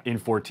Yeah. in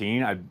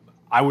 14,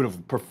 I would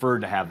have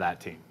preferred to have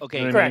that team. Okay.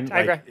 You know what I mean?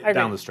 Correct. I agree.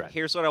 Down the stretch.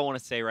 Here's what I want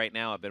to say right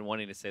now. I've been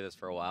wanting to say this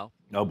for a while.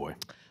 Oh boy.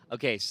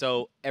 Okay,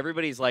 so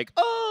everybody's like,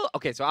 "Oh,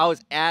 okay." So I was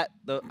at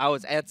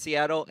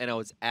Seattle and I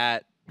was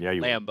at Yeah,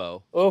 you were.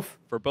 Lambeau Oof.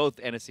 for both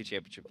NFC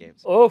Championship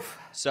games. Oof.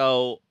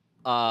 So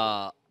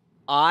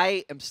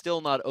I am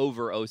still not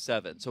over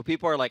 07. So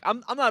people are like,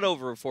 I'm not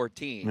over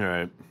 14. All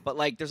right. But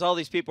like, there's all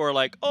these people who are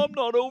like, I'm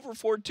not over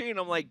 14.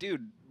 I'm like,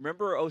 dude,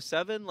 remember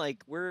 07?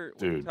 Like, what are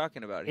you Dude.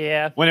 talking about here?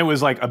 Yeah. When it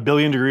was like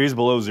 1,000,000,000 degrees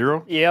below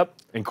zero, Yep.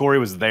 and Corey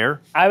was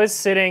there. I was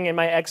sitting in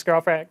my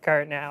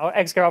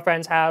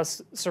ex-girlfriend's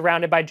house,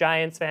 surrounded by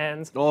Giants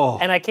fans, Oh.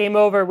 and I came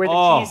over with a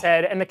Oh.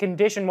 cheesehead, and the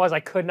condition was I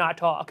could not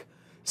talk.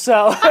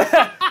 So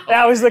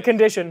that was the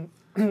condition,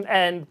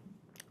 and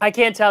I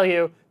can't tell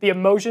you the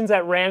emotions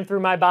that ran through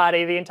my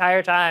body the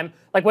entire time.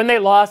 Like when they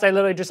lost, I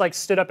literally just like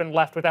stood up and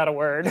left without a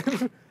word.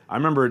 I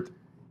remember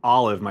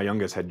Olive, my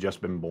youngest, had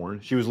just been born.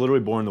 She was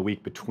literally born the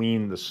week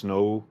between the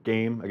snow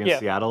game against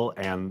Seattle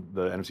and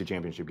the NFC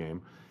Championship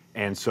game.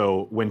 And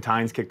so when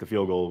Tynes kicked the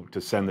field goal to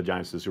send the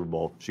Giants to the Super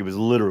Bowl, she was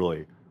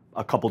literally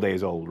a couple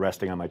days old,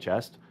 resting on my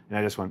chest. And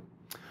I just went,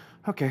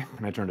 okay,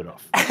 and I turned it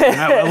off.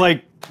 And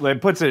like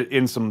puts it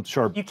in some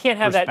sharp You can't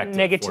have that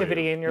perspective for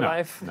negativity you. in your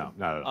life. No,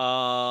 not at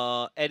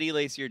all. Eddie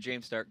Lacy or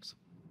James Starks?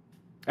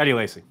 Eddie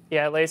Lacy.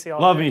 Yeah, Lacy.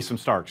 Love me some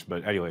Starks,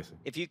 but Eddie Lacy.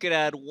 If you could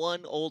add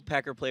one old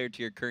Packer player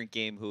to your current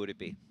game, who would it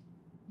be?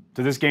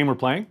 To this game we're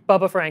playing?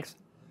 Bubba Franks.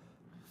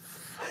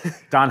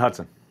 Don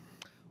Hudson.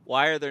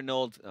 Why are there no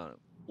old...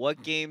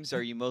 what games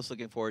are you most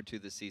looking forward to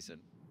this season?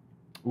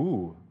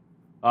 Ooh.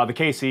 The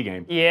KC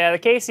game. Yeah, the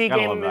KC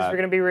game is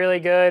going to be really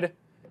good.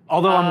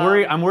 Although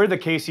I'm worried the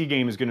KC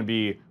game is going to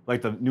be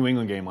like the New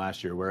England game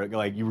last year, where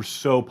like you were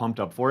so pumped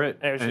up for it,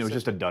 and it was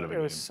just a dud of a game.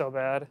 It was so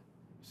bad.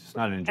 It's just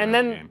not an enjoyable game.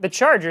 And then the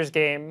Chargers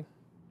game.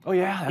 Oh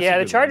yeah. Yeah,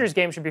 the Chargers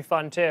game should be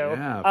fun too.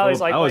 Yeah, I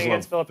always like playing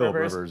against Phillip Phillip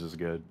Rivers. Rivers. Is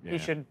good. Yeah. He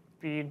should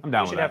be. I'm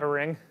down he should with have that. a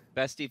ring.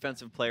 Best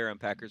defensive player on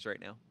Packers right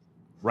now?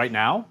 Right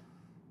now,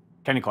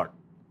 Kenny Clark.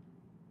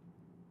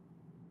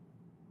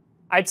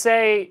 I'd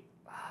say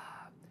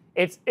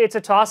it's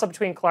a toss-up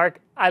between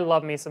Clark. I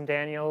love me some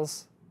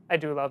Daniels. I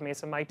do love me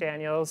some Mike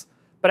Daniels.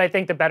 But I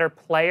think the better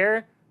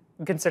player,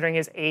 considering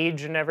his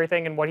age and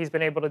everything and what he's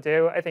been able to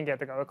do, I think you have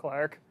to go with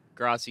Clark.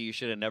 Grossi, you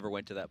should have never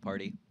went to that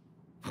party.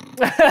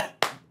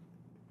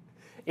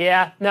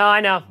 Yeah, no, I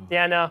know.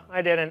 Yeah, no,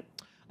 I didn't.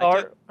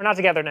 We're not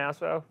together now,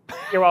 so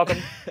you're welcome.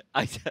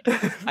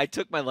 I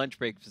took my lunch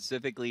break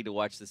specifically to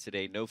watch this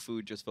today. No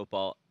food, just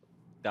football. ...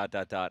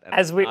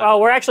 And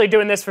we're actually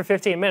doing this for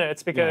 15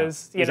 minutes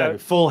because you know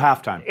full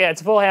halftime. Yeah,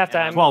 it's full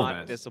halftime. 12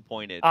 minutes.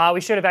 Disappointed.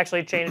 We should have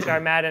actually changed our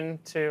Madden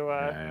to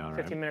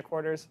 15-minute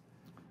quarters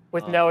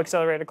with no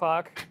accelerated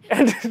clock,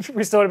 and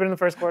we still would have been in the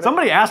first quarter.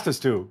 Somebody asked us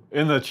to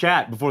in the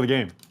chat before the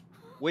game.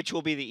 Which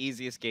will be the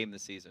easiest game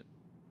this season?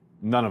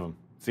 None of them.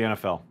 It's the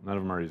NFL. None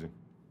of them are easy.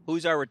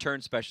 Who's our return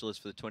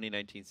specialist for the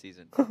 2019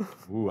 season?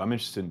 Ooh, I'm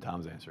interested in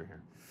Tom's answer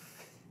here.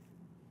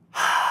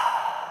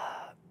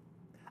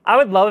 I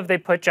would love if they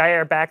put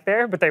Jair back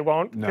there, but they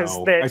won't. No,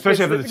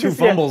 especially after the 2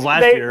 fumbles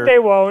last year. They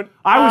won't.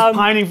 I was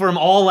pining for him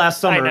all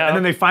last summer, know. and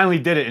then they finally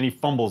did it, and he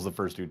fumbles the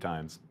first 2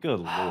 times. Good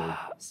Lord.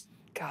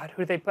 God,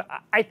 who do they put?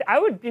 I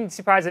would be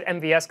surprised if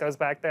MVS goes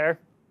back there.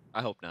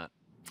 I hope not.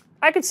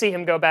 I could see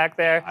him go back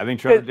there. I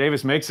think Trevor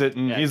Davis makes it,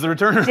 and he's the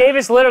returner.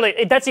 Davis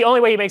literally, that's the only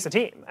way he makes the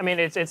team. I mean,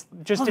 it's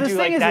just to do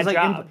like that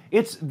job.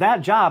 It's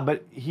that job,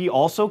 but he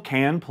also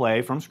can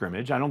play from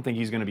scrimmage. I don't think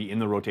he's going to be in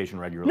the rotation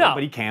regularly,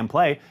 but he can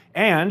play,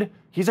 and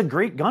he's a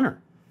great gunner.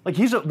 Like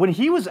when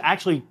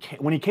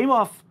he came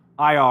off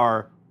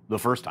IR the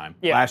first time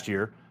last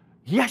year,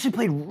 he actually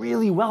played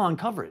really well on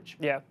coverage.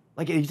 Yeah.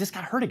 Like he just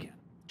got hurt again.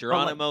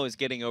 Geronimo is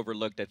getting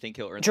overlooked. I think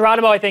he'll earn.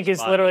 Geronimo, I think,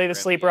 is literally the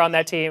sleeper on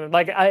that team.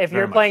 Like, if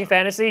you're playing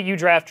fantasy, you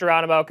draft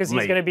Geronimo because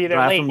he's going to be there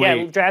late.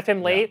 Yeah, draft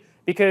him late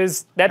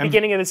because that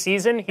beginning of the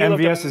season, he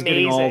looked amazing. is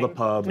getting all the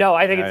pub. No,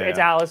 I think it's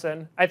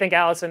Allison. I think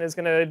Allison is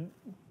going to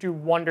do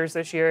wonders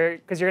this year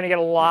because you're going to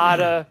get a lot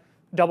of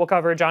double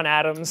coverage on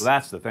Adams. Well,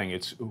 that's the thing.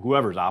 It's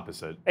whoever's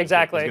opposite.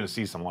 Exactly. He's going to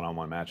see some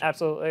one-on-one matchup.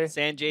 Absolutely.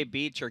 Sanjay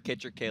Beach or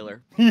Kitcher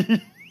Taylor?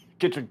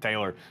 Kitcher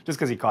Taylor, just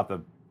because he caught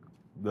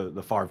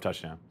the Favre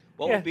touchdown.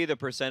 What would be the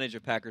percentage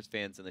of Packers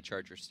fans in the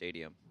Chargers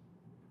Stadium?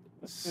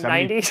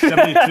 90?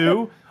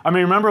 72. I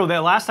mean, remember that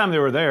last time they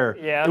were there?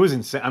 Yeah. It was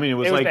insane. I mean, it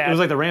was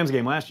like the Rams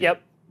game last year.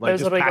 Yep. Like, it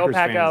was literally go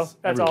Pack Go.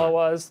 That's everywhere. all it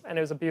was, and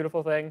it was a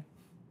beautiful thing.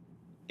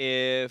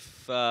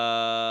 If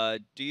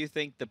do you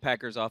think the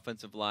Packers'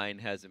 offensive line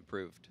has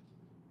improved?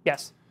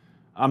 Yes.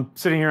 I'm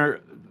sitting here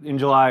in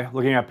July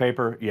looking at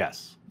paper.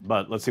 Yes,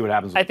 but let's see what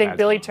happens. I think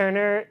Billy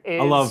Turner is.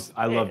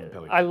 I love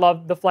Billy. I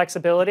love the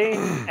flexibility,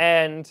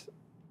 and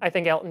I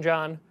think Elton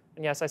John.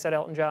 And yes, I said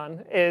Elton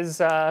John is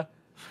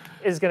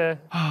gonna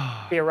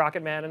be a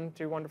rocket man and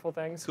do wonderful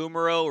things.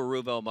 Kumaro or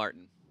Ruvel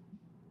Martin?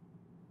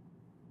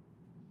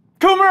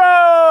 Kumaro!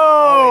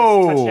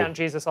 Always touchdown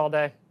Jesus all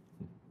day.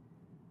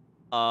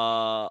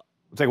 We'll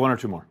take 1 or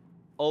 2 more.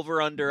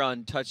 Over under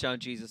on touchdown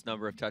Jesus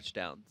number of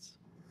touchdowns.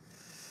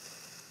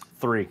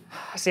 3.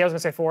 See, I was gonna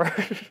say 4.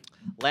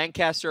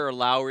 Lancaster or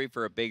Lowry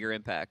for a bigger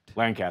impact?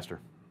 Lancaster.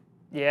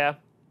 Yeah.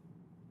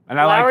 And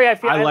Lowry, I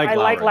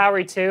like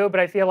Lowry too, but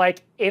I feel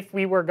like if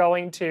we were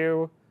going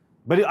to.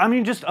 But I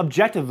mean, just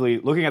objectively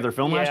looking at their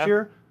film last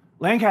year,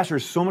 Lancaster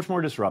is so much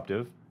more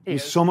disruptive.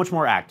 He's so much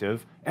more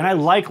active, and I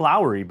like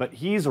Lowry, but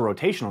he's a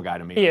rotational guy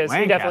to me. He is.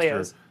 Lancaster He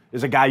definitely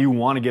is a guy you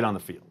want to get on the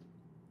field.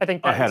 I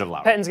think ahead of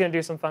Lowry. Pettin's going to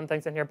do some fun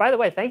things in here. By the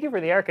way, thank you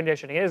for the air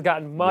conditioning. It has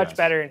gotten much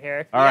better in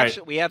here. All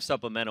right. We have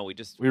supplemental.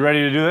 We ready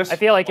to do this? I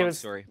feel like it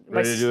was. Ready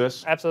to do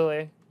this?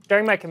 Absolutely.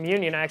 During my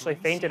communion, I actually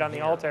fainted on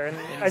the altar,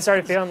 and I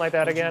started feeling like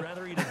that again.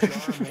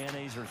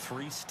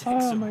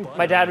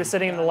 My dad was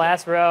sitting in the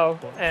last row,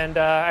 and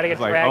I had to get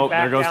dragged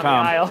back down the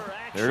aisle.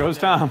 There goes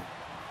Tom.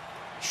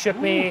 Shook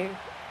me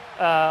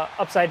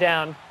upside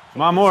down.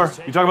 Come on, more.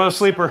 You talk about a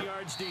sleeper.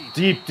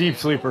 Deep, deep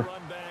sleeper.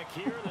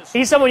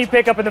 He's someone you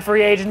pick up in the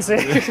free agency.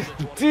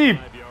 Deep,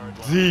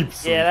 deep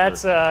sleeper. Yeah,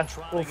 that's.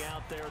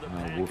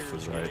 No, Wolf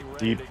is right.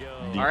 Deep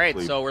All right,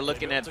 sleep. so we're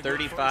looking at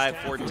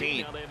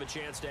 35-14.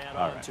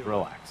 All right,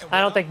 relax. I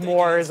don't think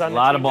Moore is on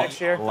the team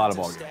next year. A lot of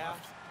ball games.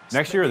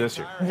 Next year or this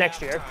year?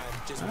 Next year.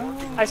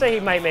 I say he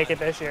might make it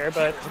this year,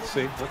 but... Let's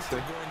see.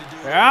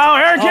 Oh,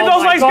 Aaron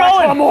Kindle's legs God,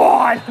 going! come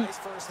on!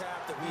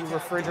 You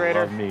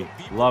refrigerator.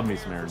 Love me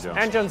some Aaron Jones.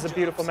 Aaron Jones is a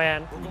beautiful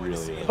man. He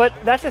really is. But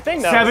that's the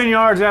thing, though. 7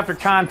 yards after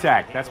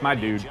contact. That's my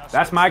dude.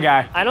 That's my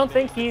guy. I don't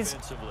think he's...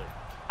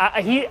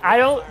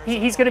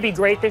 He's going to be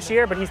great this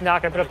year, but he's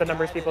not going to put up the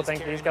numbers people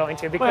think he's going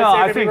to because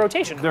they're going to be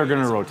rotation. They're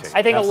going to rotate.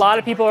 I think a lot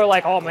of people are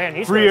like, oh man,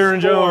 he's free Aaron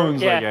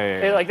Jones. Yeah, yeah.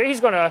 They're like he's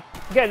going to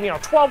get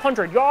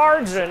 1,200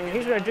 yards and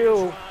he's going to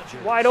do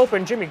wide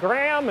open Jimmy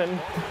Graham and.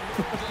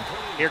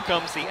 Here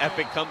comes the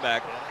epic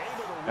comeback.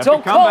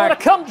 Don't call it a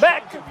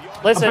comeback.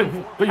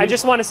 Listen, I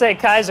just want to say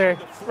Kaiser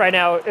right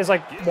now is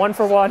like 1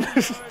 for 1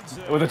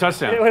 with a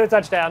touchdown. With a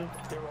touchdown.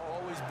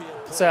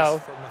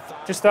 So,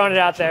 just throwing it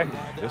out there.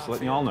 Just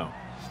letting y'all know.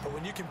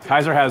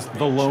 Kaiser has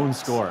the lone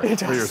score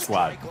for your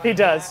squad. He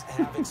does.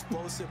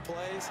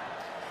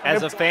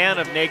 As a fan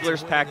of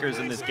Nagler's Packers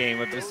in this game,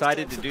 I've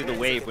decided to do the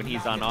wave when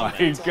he's on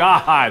offense. My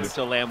God.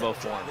 To Lambeau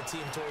form.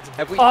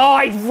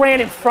 I ran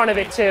in front of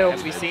it too.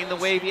 Have we seen the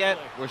wave yet?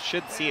 We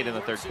should see it in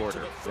the third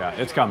quarter. Yeah,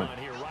 it's coming.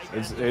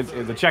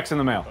 The check's in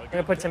the mail. I'm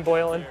going to put Tim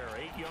Boyle in.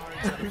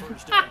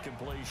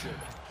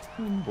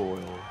 Tim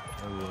Boyle.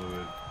 I love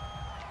it.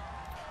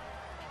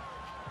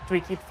 Do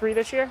we keep 3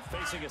 this year?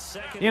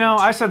 You know,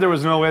 I said there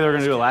was no way they were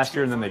going to do it last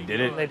year, and then they did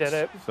it. They did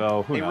it.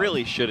 So who knows? They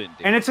really shouldn't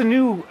do it. And it's a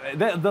new.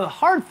 The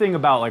hard thing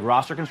about like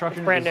roster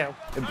construction. Brand new.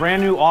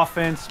 Brand new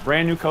offense,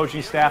 brand new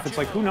coaching staff. It's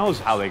like who knows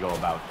how they go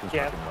about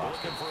constructing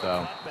rosters.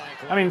 So,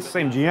 I mean, it's the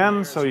same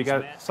GM, so you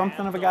got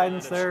something of a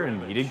guidance there,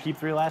 and he did keep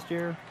 3 last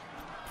year.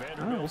 I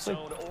don't know, we'll see.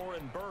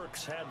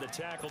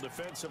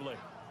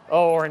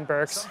 Oh, Oren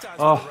Burks.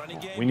 Oh,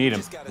 we need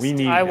him. We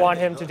need. I want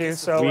him to do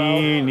so well.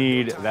 We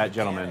need that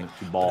gentleman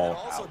to ball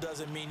out.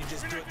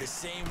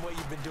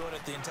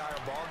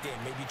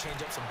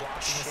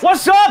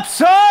 What's up,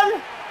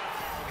 son?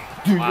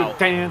 Do your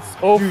dance.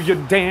 Do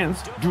your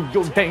dance. Do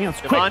your dance.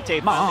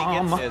 Devontae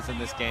finally gets his in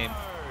this game.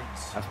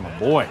 That's my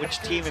boy. Which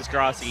team is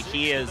Grossi?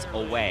 He is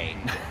away.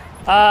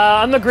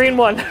 I'm the green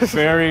one.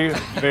 Very,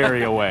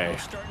 very away.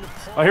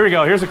 Oh, here we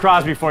go. Here's a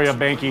Crosby for you,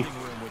 Banky.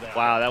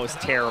 Wow, that was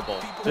terrible.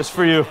 Just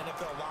for you.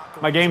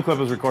 My game clip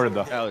was recorded,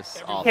 though. That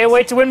was awful. Can't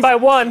wait to win by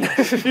 1.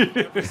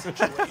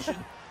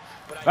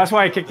 That's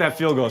why I kicked that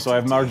field goal, so I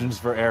have margins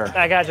for error.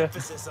 I gotcha.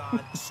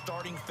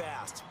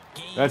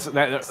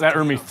 That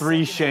earned me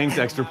 3 shanked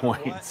extra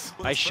points.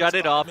 I shut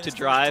it off to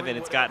drive, and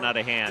it's gotten out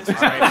of hand. All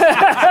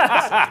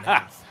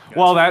right.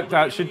 Well,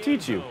 that should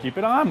teach you. Keep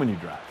it on when you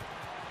drive.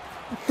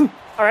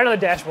 All right, on the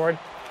dashboard.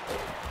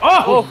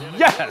 Oh,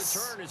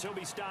 yes!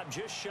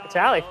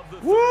 Tally.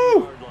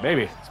 Woo!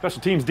 Baby,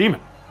 special teams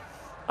demon.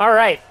 All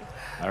right.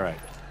 All right.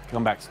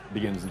 Comeback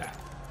begins now.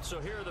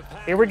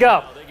 Here we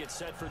go.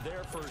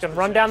 Gonna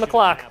run down the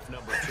clock.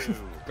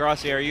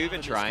 Grossi, are you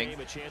even trying?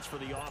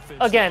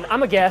 Again,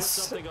 I'm a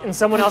guest in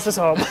someone else's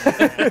home.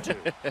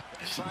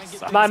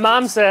 My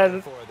mom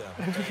said.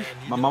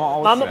 My mama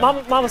always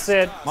said. Mama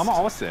said. Mama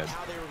always said.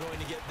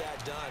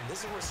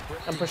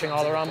 I'm pushing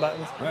all the wrong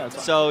buttons.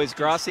 So is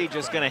Grossi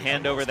just going to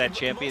hand over that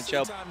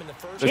championship?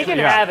 He can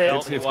have it.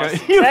 You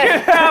can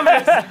have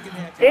it.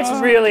 It's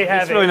really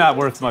heavy. It's really not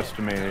worth much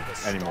to me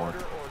anymore.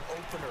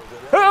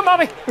 Oh,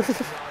 mommy!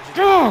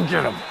 Go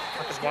get him.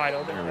 It's wide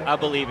open. I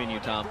believe in you,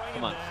 Tom.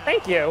 Come on.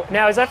 Thank you.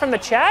 Now, is that from the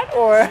chat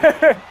or?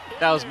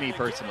 That was me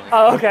personally.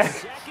 Oh, okay.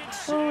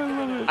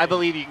 I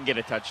believe you can get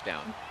a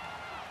touchdown.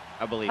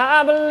 I believe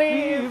I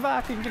believe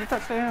I can get a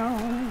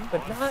touchdown.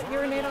 But not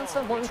urinate on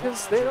someone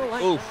because they don't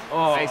like. Oof.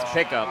 Oh. Nice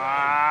pickup.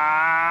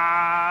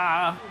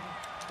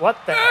 What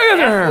the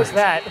heck was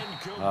that?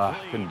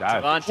 Couldn't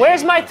dive.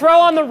 Where's my throw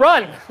on the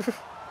run?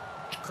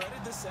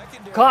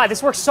 God,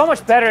 this works so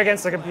much better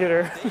against the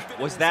computer.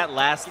 Was that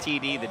last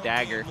TD the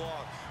dagger?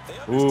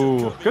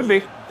 Ooh, could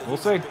be. We'll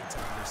see.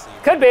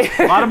 Could be.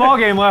 A lot of ball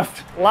game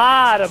left.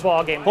 Lot of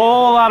ball game.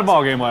 Whole lot of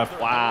ball game left.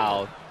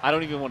 Wow. I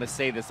don't even want to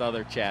say this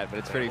other chat, but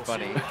it's pretty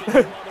funny.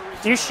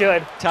 You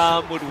should.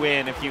 Tom would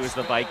win if he was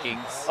the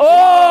Vikings.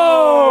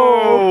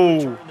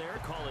 Oh!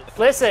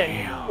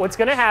 Listen, what's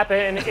going to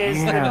happen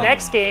is the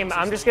next game,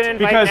 I'm just going to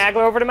invite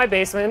Nagler over to my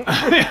basement,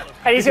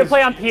 and he's going to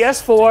play on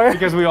PS4.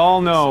 Because we all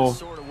know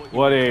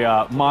what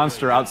a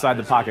monster outside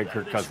the pocket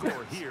Kirk Cousins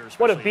is.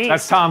 What a beast.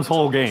 That's Tom's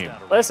whole game.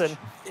 Listen,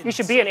 you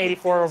should be an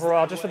 84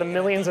 overall just for the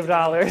millions of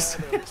dollars.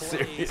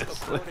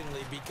 Seriously.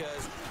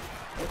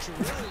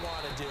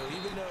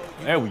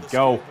 There we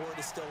go.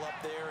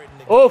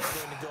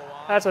 Oof.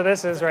 That's what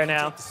this is right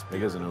now.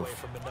 Big as an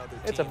oof.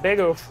 It's a big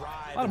oof.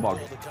 A lot of ball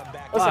game.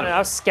 Listen, I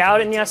was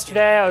scouting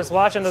yesterday. I was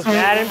watching those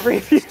Madden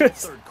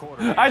previews.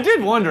 I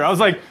did wonder. I was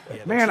like,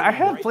 man, I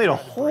have played a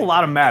whole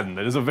lot of Madden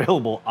that is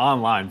available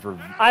online for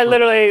I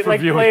literally for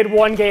viewing. played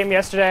one game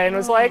yesterday and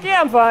was like,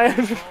 yeah, I'm fine.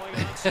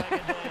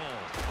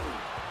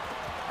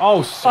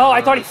 Oh,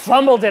 I thought he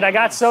fumbled it. I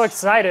got so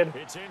excited.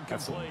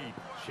 That's some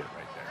shit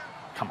right there.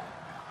 Come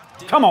on.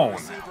 Come on.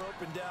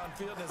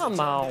 Come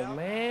on,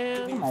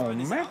 man. Come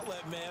on, man.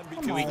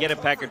 Do we get a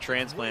pack of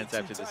transplants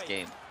after this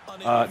game?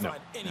 No.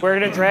 We're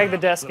going to drag the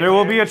desk. There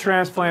will be a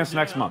transplants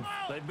next month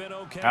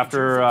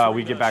after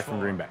we get back from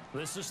Green Bay.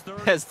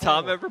 Has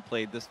Tom ever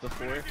played this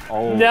before?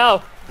 Oh,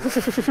 No.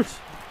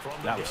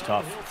 that was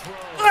tough.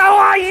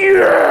 Oh,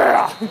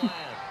 yeah!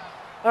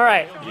 All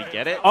right. Did you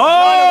get it?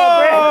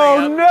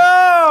 Oh,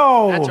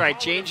 no! That's right.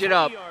 Change it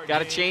up. Got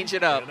to change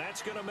it up.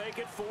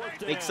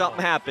 Make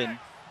something happen.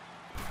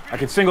 I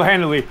can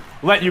single-handedly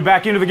let you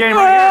back into the game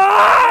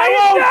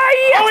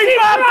Oh, he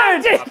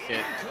dropped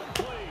it!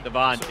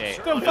 Devontae.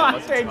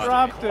 Devontae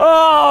dropped it.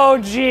 Oh,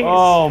 jeez.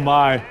 Oh,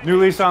 my. New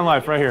lease on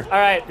life right here. All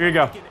right. Here you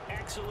go.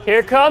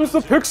 Here comes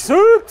the pick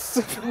six.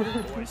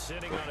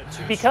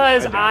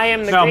 Because I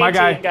am the green my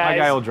guy, team, guys. my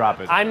guy will drop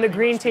it. I'm the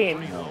green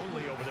team. No,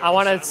 I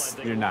want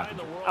to. you're not.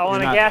 I want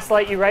to You're not.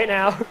 gaslight you right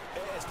now.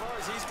 As far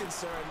as he's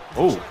concerned,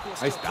 Oh,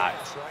 nice dive.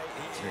 right?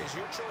 It's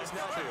your choice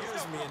now to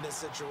use me in this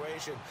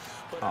situation.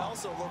 But I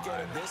also look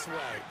at it this way.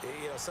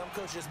 You know, some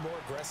coaches are more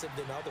aggressive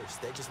than others.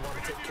 They just want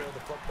to take care of the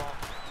football,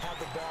 have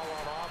the ball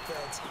on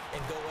offense,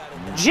 and go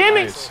at it.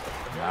 Jimmy.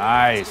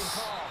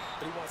 Nice.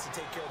 But he wants to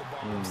take care of the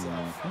ball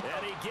himself.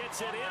 And he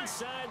gets it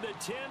inside the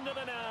 10 to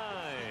the 9.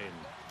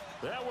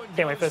 That one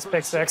Can't wait for this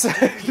pick six.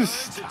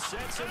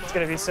 It's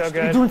gonna be so You're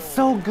good. doing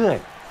so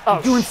good. Oh,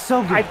 You're doing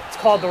so good. I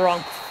called the wrong.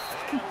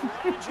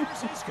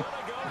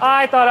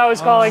 I thought I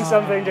was calling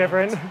something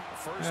different.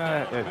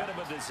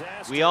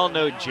 We all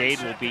know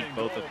Jade will beat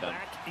both of them.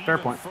 Fair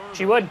point.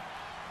 She would.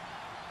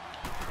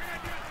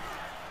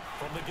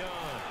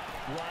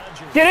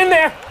 Get in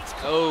there.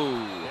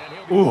 Oh.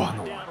 Ooh, on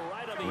the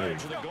one.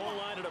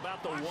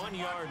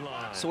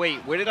 So wait,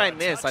 where did I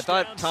miss? I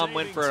thought Tom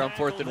went for it on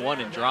 4th and 1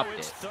 and dropped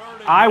it.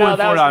 I No, went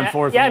that for it was on that-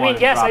 4th Yeah, I and mean,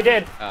 1. yes, I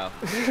did. Oh.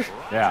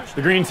 Yeah,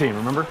 the green team,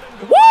 remember?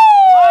 Woo!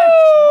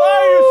 Why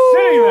are you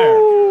sitting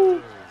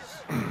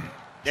there?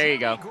 There you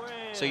go.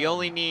 So you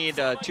only need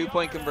a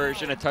 2-point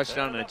conversion, a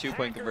touchdown, and a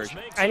 2-point conversion.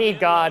 I need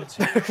God.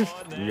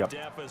 Yep.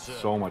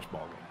 So much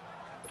ball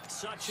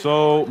game.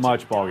 So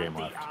much ball game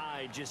left.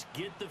 Just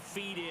get the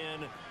feet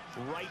in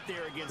right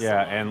there against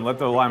Yeah, the and let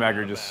the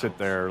linebacker just sit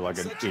there like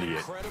an Such an idiot.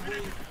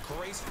 incredibly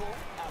graceful,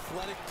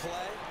 athletic play,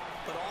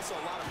 but also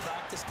a lot of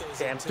practice goes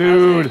Damn. into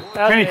Dude, That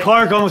was Kenny me.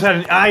 Clark almost had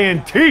an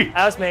INT.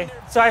 That was me.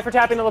 Sorry for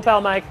tapping the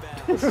lapel, Mike.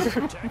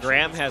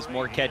 Graham has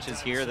more catches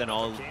here than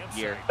all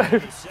year.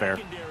 Fair.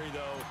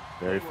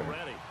 Very fair.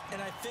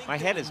 And I think My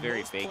head that is very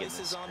most big in places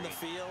this on the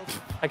field,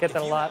 I get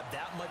that a you lot. have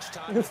that much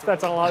time to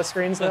That's on a lot of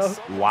screens, though.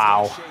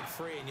 Wow. shake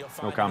free and you'll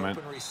find No an comment.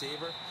 open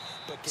receiver,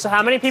 but So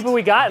how many people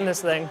we got in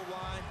this thing?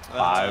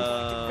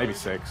 5, maybe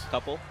 6.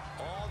 Couple.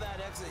 all that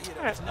exit,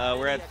 you know,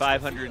 We're at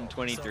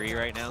 523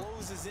 right now.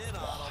 closes in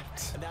on,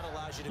 and that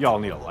allows you to Y'all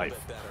be need a little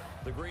life. bit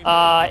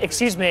better.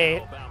 Excuse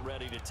me.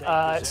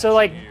 So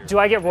like, do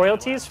I get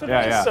royalties for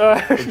Yeah, this?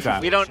 yeah. Or- Big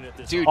time. We don't,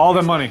 dude. All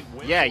the money.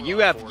 Yeah, you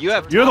have.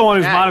 You're the one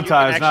who's Matt, you can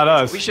monetized, not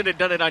us. We should have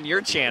done it on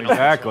your channel.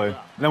 Exactly.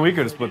 Then we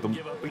could have split the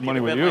money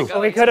with been you. like,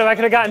 Well, we could have. I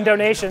could have gotten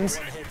donations.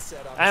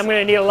 I'm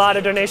gonna need a lot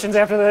of donations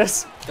after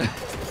this.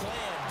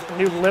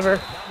 New liver.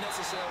 Not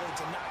necessarily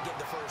to not get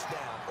the first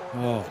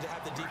down, or to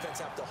have the defense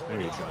have to hold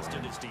There you it. go. Trust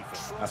in his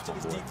defense. Trust in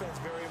his defense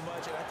very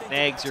much, and I think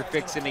Nags, you're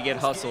fixing to get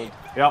hustled.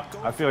 Yep,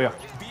 I feel you.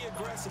 be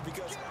aggressive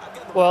because I've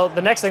got Well,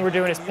 the next thing we're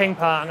doing is ping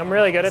pong. I'm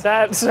really good at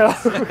that. So.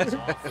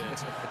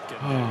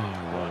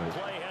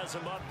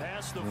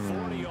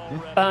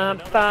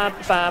 Bum, bum,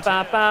 bum,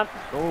 bum, bum.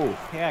 Oh,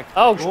 heck.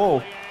 Oh,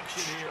 Oh.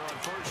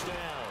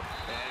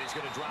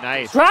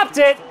 Nice. dropped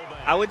it.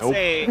 I would Nope.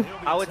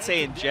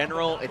 say in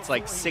general, it's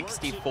like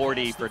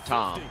 60-40 for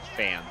Tom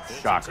fans,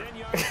 Shocker.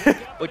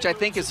 which I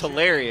think is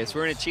hilarious.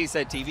 We're in a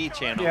Cheesehead TV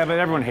channel. Yeah, but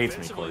everyone hates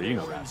me, Corey. You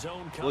know that.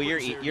 Well, you're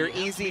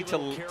easy to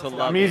love.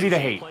 I'm easy to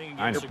hate.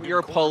 I know. You're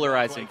a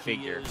polarizing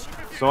figure.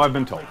 So I've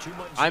been told.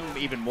 I'm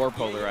even more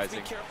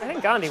polarizing. I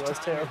think Gandhi was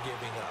too. giving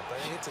up. I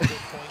think it's a good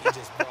point you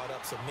just brought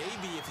up. So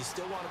maybe if you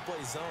still want to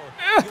play zone,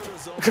 go to a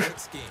zone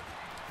blitz scheme.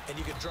 And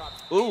you can drop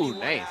Ooh, anyone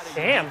nice. out of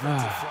your Damn.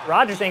 defensive front.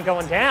 Rogers ain't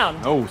going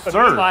down. No, But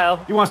sir.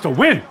 meanwhile- He wants to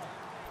win.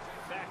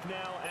 Back now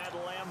at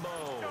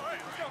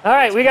Lambeau. All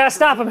right, we gotta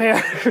stop him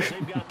here.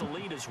 They've got the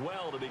lead as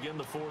well to begin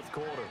the fourth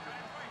quarter.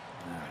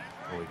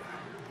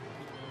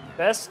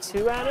 Best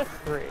 2 out of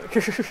 3.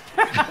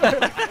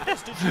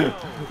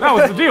 That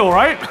was the deal,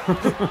 right?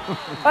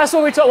 That's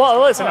what we told. Well,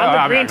 listen, I'm the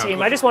I green mean,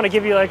 team. I just want to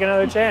give you like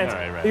another chance.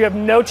 Right. You have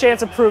no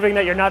chance of proving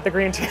that you're not the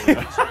green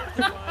team.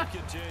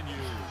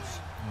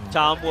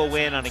 Tom will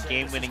win on a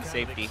game-winning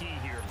safety.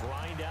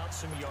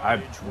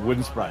 I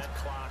wouldn't surprise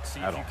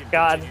me at all.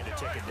 God,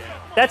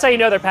 that's how you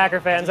know they're Packer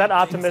fans. That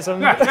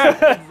optimism.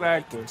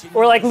 Exactly.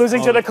 We're like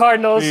losing to the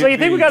Cardinals. So you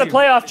think we got a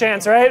playoff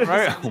chance, right?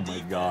 Right? Oh my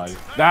God.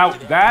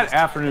 That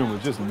afternoon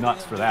was just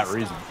nuts for that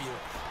reason.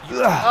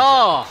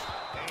 Oh!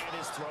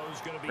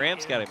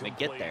 Graham's got to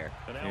get there.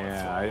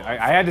 Yeah,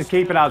 I had to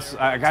keep it out.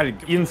 I got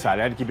it inside.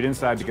 I had to keep it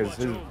inside because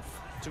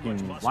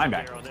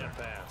linebacker.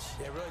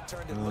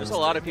 There's a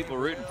lot of people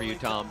rooting for you,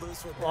 Tom.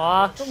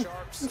 Aw, I'm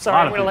sorry,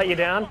 I'm going to let you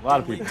down. A lot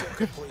of people.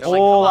 They're A like,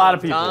 whole "Come lot on,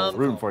 of people Tom.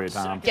 rooting for you,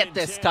 Tom. Get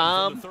this,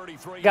 Tom.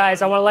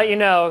 Guys, I want to let you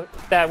know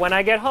that when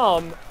I get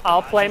home,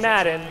 I'll play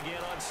Madden,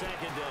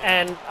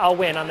 and I'll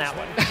win on that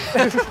one.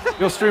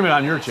 You'll stream it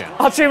on your channel.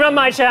 I'll stream it on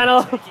my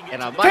channel.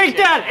 And on my Take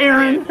that,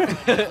 Aaron!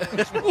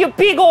 You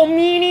big old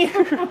meanie.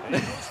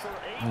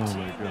 Oh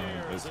my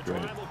god, that's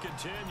great.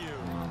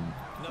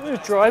 The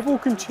drive will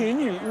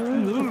continue.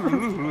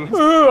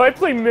 Ooh, I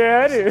play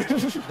Madden.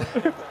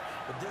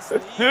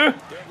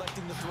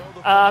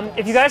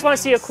 If you guys want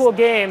to see a cool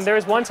game, there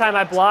was one time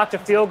I blocked a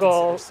field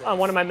goal on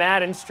one of my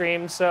Madden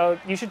streams, so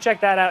you should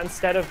check that out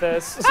instead of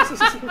this.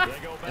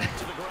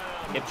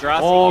 If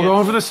Grossi Oh,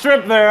 going for the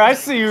strip there. I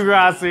see you,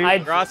 Grossi. I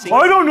Grossi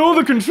don't know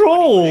the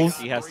controls.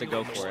 he has to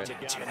go for it.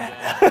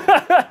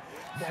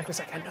 That was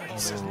like, I know you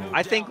said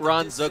I think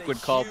Ron Zook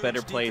would call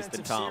better plays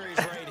than Tom.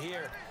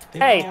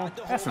 Hey,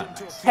 That's not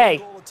nice.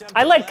 hey,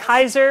 I led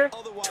Kaiser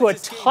to a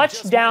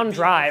touchdown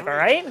drive, all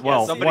right?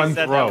 Well, Somebody one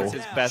said throw. that was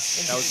his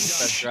best. That was his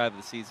best drive of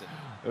the season.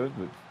 It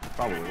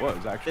probably was,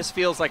 actually. This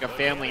feels like a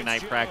family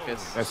night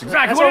practice. That's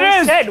exactly That's what what it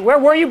we is. said. Where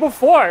were you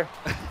before?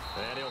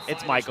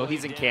 It's Michael.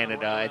 He's in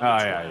Canada. I think Oh,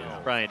 it's yeah.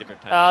 probably a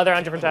different time. They're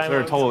on different time.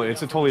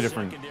 It's a totally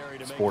different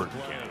sport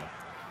in Canada.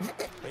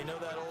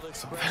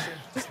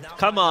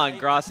 Come on,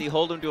 Grossi.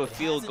 Hold him to a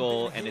field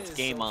goal, and it's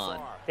game on.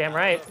 Damn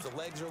right. The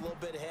legs are a little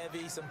bit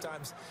heavy.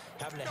 Sometimes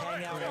having to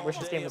hang out. I wish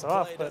this game was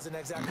off, but doesn't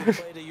exactly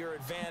play to your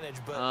advantage.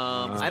 But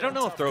I don't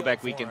know if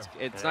throwback weekends.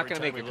 It's not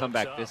going to make a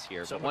comeback this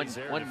year, but one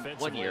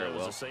year it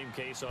will.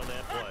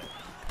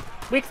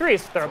 week 3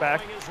 is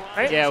throwback,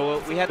 right? Yeah,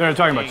 well, we had. They're the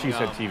talking about thing,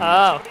 Cheesehead TV.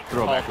 Oh,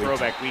 Throwback week.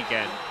 Throwback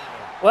weekend.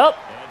 well,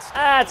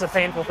 that's a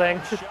painful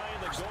thing.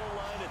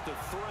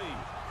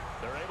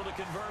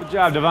 Good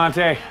job,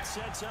 Devontae.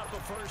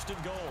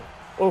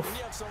 Oof.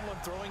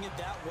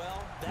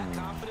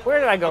 Where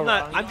did I go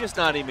wrong? I'm just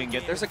not even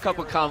get. There's a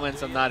couple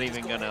comments I'm not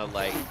even gonna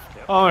like.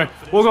 Oh,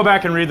 we'll go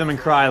back and read them and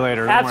cry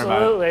later. Don't worry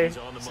about it.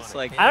 Absolutely. It's just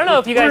like I don't know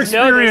if you We're guys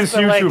know this, experienced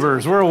but like,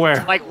 YouTubers. We're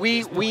aware. like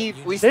we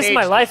This is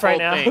my staged life whole right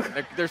now.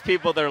 thing. There's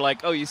people that are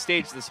like, oh, you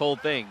staged this whole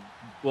thing.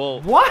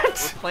 Well, What?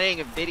 we're playing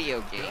a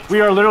video game.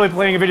 We are literally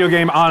playing a video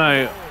game on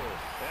a.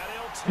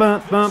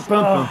 Bum, bum,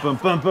 bum, bum,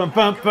 bum, bum, bum,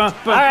 bum, bum,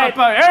 right.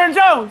 Aaron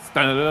Jones.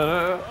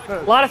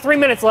 a lot of 3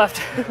 minutes left.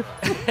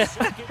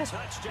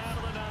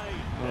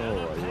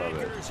 Oh, I love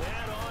it.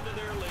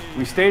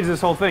 We staged this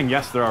whole thing.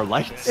 Yes, there are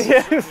lights.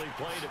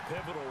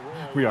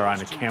 We are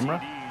on a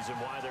camera.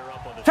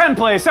 10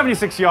 plays,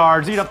 76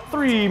 yards, eat up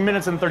 3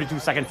 minutes and 32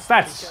 seconds.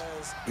 That's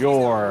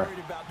your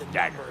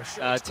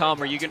Nagler.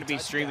 Tom, are you going to be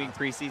streaming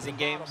preseason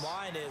games?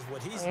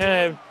 I'm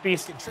gonna be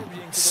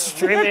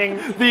streaming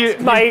The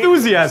My-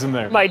 enthusiasm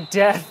there. my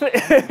death.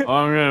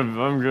 I'm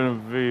gonna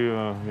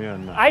be, yeah,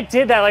 no. I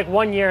did that like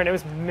 1 year and it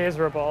was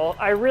miserable.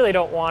 I really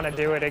don't want to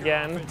do it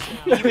again.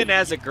 Even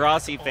as a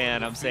Grossi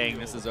fan, I'm saying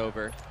this is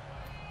over.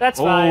 That's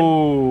fine.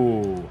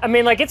 Oh. I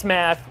mean, like, it's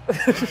math.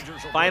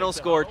 Final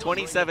score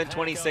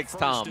 27-26,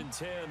 Tom.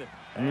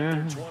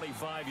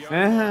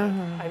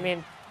 I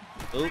mean,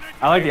 Oop.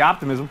 I like the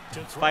optimism.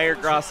 Fire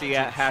Grossi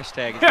at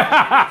hashtag.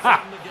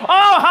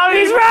 Oh, how did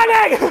he's he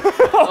running!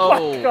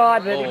 Oh, my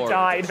God, then he Lord.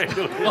 died.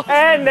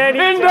 And then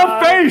he in the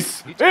died.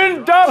 face!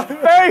 In the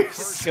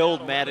face!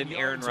 Killed Madden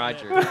Aaron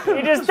Rodgers.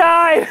 He just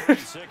died.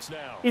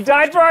 He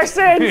died for our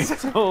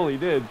sins. Oh, he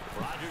did.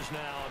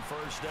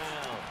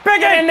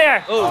 Get in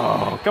there.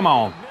 Oh, come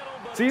on.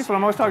 See, that's what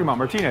I'm always talking about.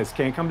 Martinez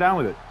can't come down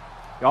with it.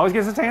 He always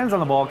gets his hands on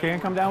the ball,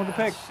 can't come down with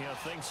the pick.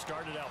 Things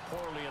started out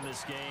poorly in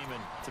this game,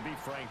 and to be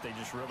frank, they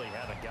just really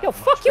haven't gotten Yo,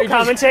 fuck you,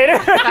 commentator.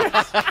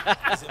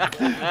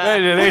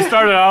 They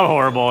started out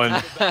horrible, and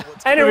And it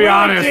to be really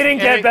honest, didn't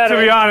get better.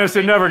 to be honest,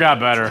 it never got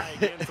better.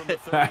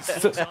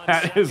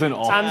 That isn't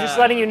all. I'm just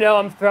letting you know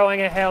I'm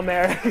throwing a Hail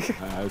Mary.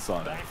 I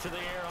saw that. to the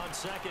air on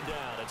second down.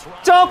 It's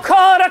Rodgers. Don't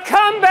call it a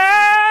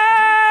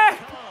comeback!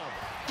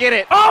 Get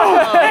it.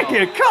 Oh, heck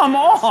it, come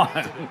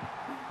on!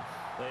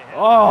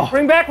 Oh,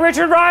 Bring back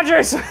Richard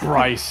Rodgers.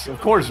 Bryce. Of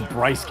course,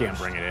 Bryce can't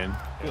bring it in.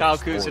 Kyle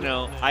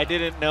Cousineau, I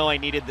didn't know I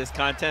needed this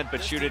content,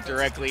 but shoot it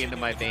directly into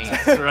my veins.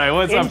 All right,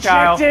 what's up,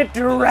 Kyle? Inject it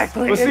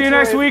directly. We'll see you into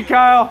next it. week,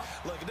 Kyle.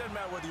 Look, it doesn't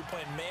matter whether you're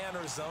playing man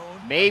or zone.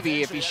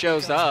 Maybe if he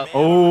shows up.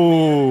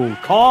 Oh,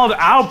 called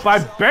out by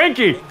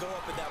Banky. Go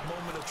up at that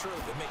moment of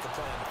truth and make a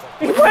play on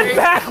the football. He went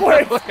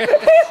backwards. He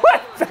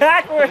went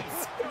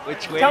backwards.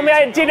 Which way? Tell me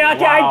I did not.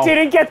 Wow. I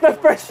didn't get the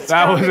first. That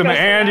down was because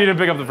amazing. of And he that. didn't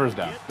pick up the first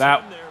down.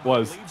 That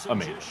was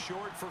amazing.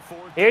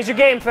 Here's your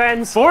game,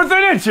 friends. 4th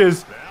and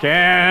inches.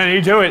 Can he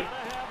do it?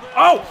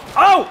 Oh,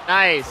 oh!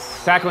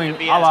 Nice. Tackling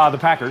a la the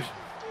Packers.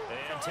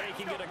 And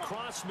taking it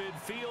across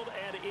midfield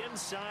and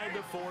inside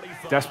the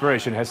 45.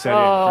 Desperation has set Oh,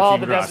 in all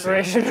for the Team Grossi.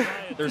 desperation.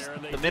 There's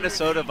the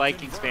Minnesota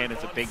Vikings fan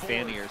is a big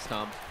fan of yours,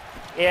 Tom.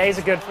 Yeah, he's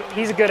a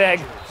good egg.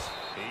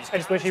 I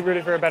just wish he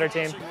rooted for a better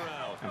team.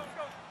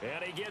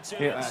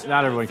 Yeah,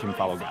 not everyone can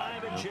follow God.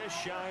 You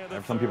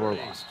know? Some people are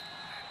lost,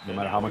 no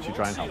matter how much you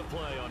try and help.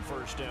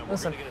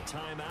 Listen,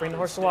 bring the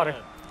horse to water.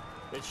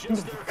 It's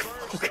just their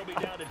first. They'll be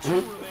down to 2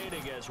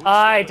 remaining as we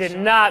I did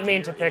not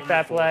mean to pick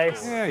that play.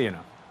 Yeah, you know.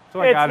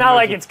 It's not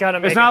like it's gonna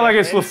make It's not a like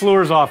it's difference.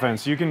 LaFleur's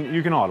offense. You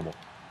can audible.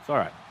 It's all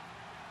right.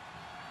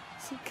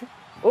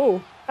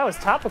 Ooh, that was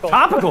topical.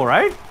 Topical,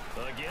 right?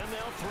 again they'll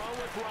throw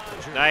with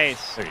Rodgers.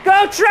 Nice.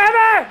 Go,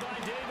 Trevor!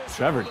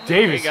 Trevor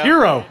Davis, go.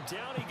 hero. Down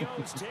he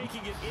goes,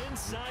 taking it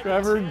inside.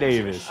 Trevor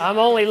Davis. I'm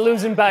only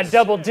losing by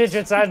double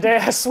digits,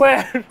 I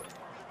swear.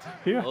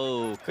 Yeah.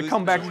 Oh, The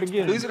comeback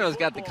begins. Cousineau's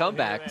got the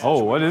comeback.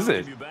 Oh, what is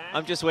it?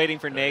 I'm just waiting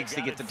for Nags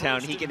to get to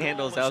town. He can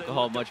handle his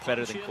alcohol much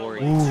better than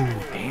Corey. Ooh,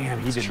 damn,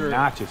 he did true.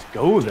 not just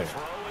go there.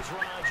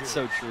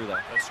 So true, though.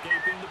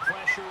 Escaping the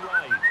pressure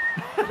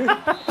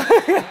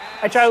right.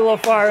 I tried a little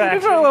far of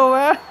action.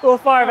 A little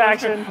far of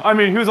action. I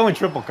mean, he was only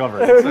triple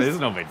covered. It's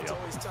no big deal.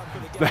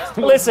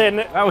 Listen,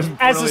 was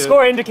as the brilliant.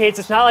 score indicates,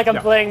 it's not like I'm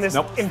No. playing this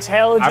Nope. I feel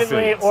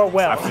intelligently you. or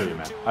well. I feel you,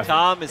 man. I feel you.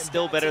 Tom is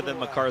still better than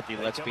McCarthy,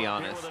 let's be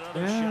honest.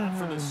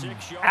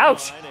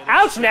 Ouch.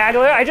 Ouch,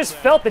 Nagler. I just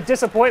felt the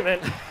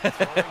disappointment.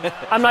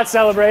 I'm not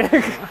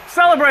celebrating.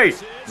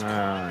 Celebrate! All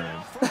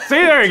right.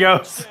 See, there he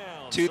goes.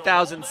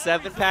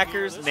 2007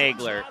 Packers,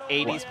 Nagler.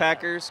 80s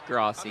Packers,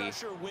 Grossi.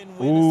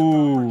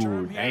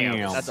 Ooh,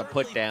 damn. That's a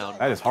put down.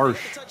 That is harsh.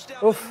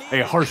 Oof.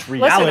 A harsh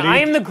reality. Listen, I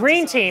am the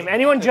green team.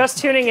 Anyone just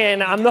tuning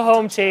in, I'm the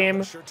home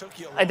team.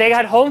 They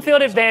had home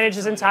field advantage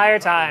this entire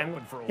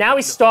time. Now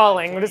he's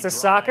stalling. What is this,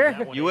 soccer?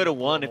 You would have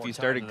won if you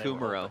started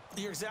Kumaro.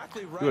 You're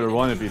exactly right. You would have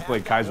won if you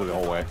played Kaiser the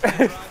whole way.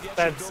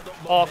 That's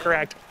all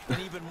correct. And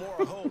even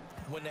more hope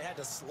when they had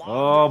to slide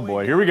Oh,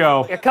 boy. Here we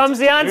go. Here comes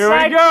the onside.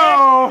 Here we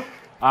go.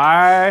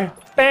 I. Oh,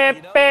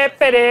 Pack,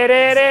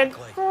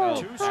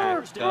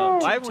 go.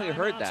 Why haven't we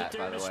heard that,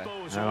 by the way?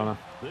 I don't know.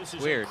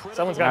 Weird.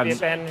 Someone's got to be Madden.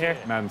 abandoned here.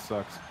 Madden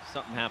sucks.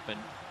 Something happened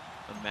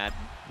on Madden.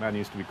 Madden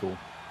used to be cool.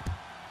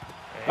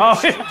 Oh,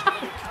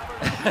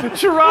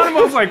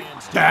 Geronimo's like,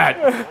 that.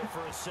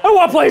 I don't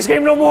want to play this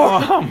game no more.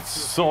 I'm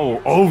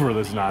so over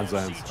this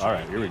nonsense. All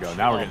right, here we go.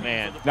 Now we're getting,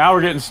 Man. now we're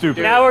getting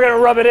stupid. Now we're going to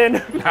rub it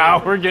in.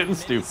 Now we're getting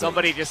stupid.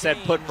 Somebody just said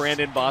put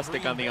Brandon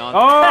Bostic on the on.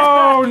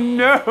 Oh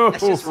no!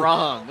 That's just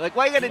wrong. Like,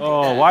 why you gotta do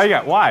Oh, that? why you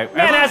got why?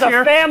 Man, as a Everyone's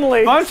here,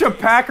 family. bunch of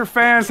Packer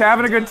fans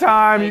having a good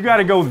time. You got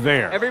to go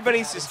there.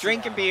 Everybody's just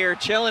drinking beer,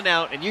 chilling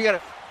out, and you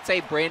gotta say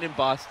Brandon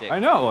Bostic. I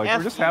know, like F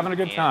we're just having a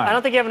good man. time. I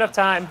don't think you have enough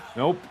time.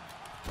 Nope.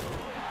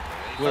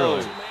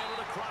 Literally.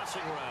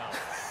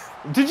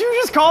 Did you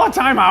just call a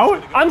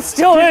timeout? I'm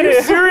still in Did you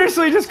it.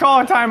 seriously just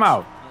call a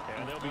timeout?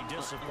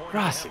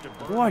 Grossi,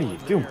 what are you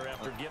doing?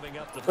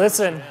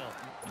 Listen,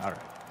 All right,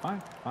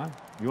 fine, fine.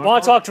 You I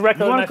want to call- talk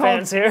directly you to wanna my call-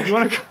 fans here. You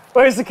want to?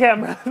 Where's the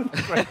camera?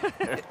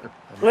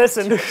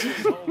 Listen,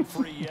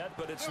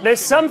 there's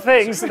some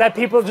things that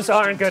people just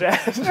aren't good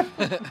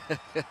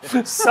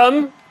at.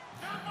 Some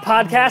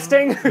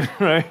podcasting,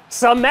 Right.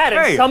 some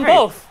Madden, Hey, some hey.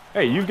 both.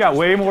 Hey, you've got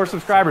way more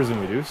subscribers than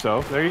we do,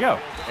 so there you go.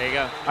 There you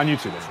go. On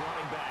YouTube.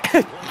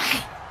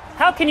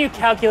 How can you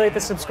calculate the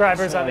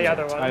subscribers on the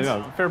other ones? I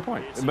know, fair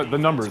point. But the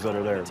numbers that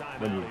are there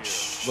when you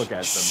look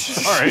at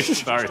them.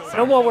 Sorry.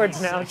 No more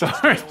words now.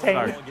 Sorry.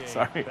 Pain.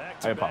 Sorry.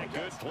 I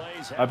apologize.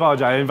 I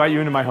apologize. I invite you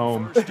into my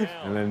home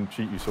and then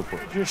treat you so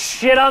poorly. You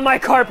shit on my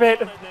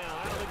carpet.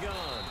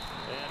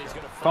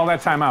 Call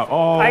that timeout.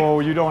 Oh,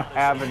 you don't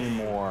have any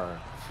more.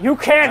 You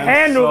can't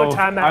handle the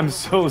timeout. I'm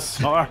so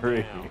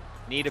sorry.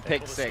 Need a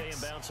pick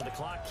six.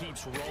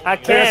 I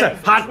That's can't. a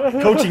hot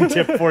coaching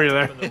tip for you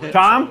there.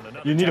 Tom,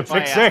 you need a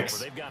pick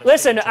six.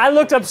 Listen, I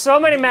looked up so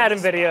many Madden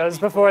videos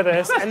before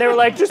this, and they were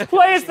like, just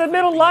play as the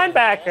middle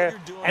linebacker.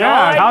 And all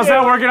I Yeah, how's do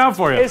that working out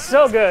for you? It's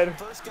so good.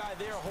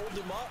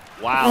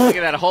 Wow, look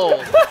at that hole.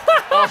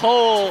 A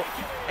hole.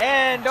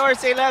 And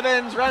Dorsey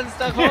Levens runs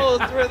the hole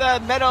through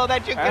the middle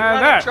that you can And run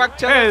a that truck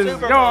to the is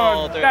Super your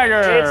Bowl. dagger.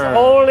 It's a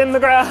hole in the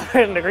ground,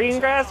 and the green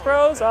grass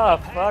grows. Oh,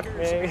 fuck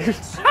me.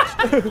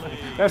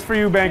 That's for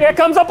you, Banky. Here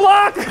comes a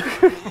block.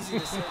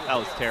 That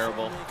was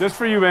terrible. Just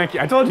for you, Banky.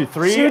 I told you,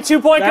 three.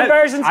 Two-point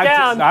conversions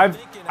down.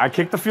 I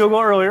kicked the field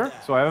goal earlier,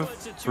 so I have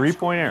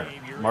 3-point error.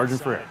 Margin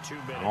for error.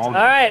 All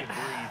right.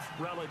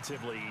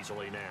 Relatively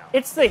easily now.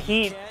 It's the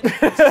Heat.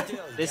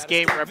 This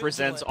game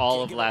represents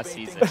all of last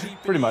season.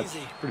 Pretty much.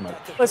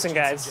 Listen,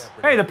 guys.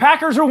 Hey, the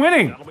Packers are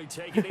winning.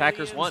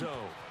 Packers won,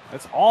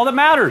 That's all that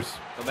matters.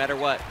 no matter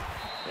what.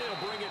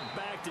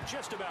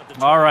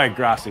 All right,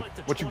 Grossi,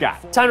 what you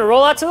got? Time to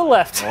roll out to the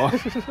left.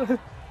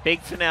 Big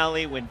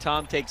finale when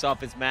Tom takes off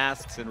his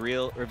masks and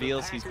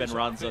reveals he's been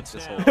Ron Zook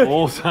this whole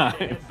Full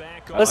time.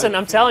 Listen,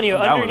 I'm telling you,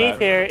 I'm down with underneath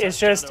that. here is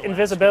just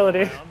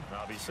invisibility.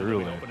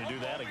 Really.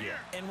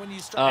 And when you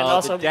And start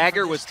also- the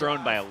dagger was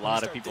thrown by a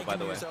lot of people, by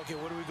the way. okay,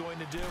 what are we going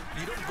to do?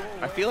 You don't go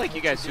I feel like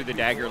you guys threw the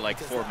dagger like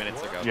 4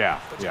 minutes ago. Yeah,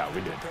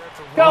 we did.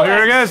 Go, Oh,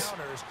 here it Lex. is.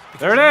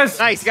 There it is.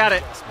 Nice, got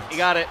it. You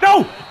got it.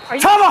 No! Are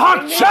you Tomahawk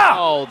kidding me? chop!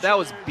 Oh, that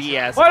was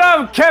BS. What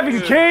up,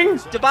 Kevin King?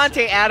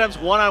 Devontae Adams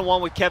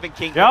one-on-one with Kevin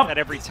King Yep. at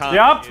every time.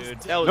 Yep. Dude.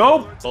 That was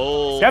Nope.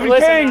 bold. Kevin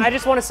Listen, King. I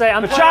just want to say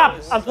I'm The playing, chop.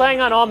 I'm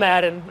playing on all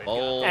Madden,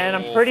 Bold. and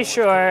I'm pretty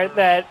sure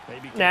that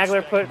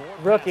Nagler put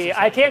rookie.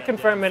 I can't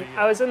confirm it.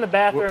 I was in the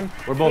bathroom.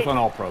 We're both on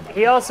all pro.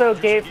 He also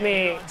gave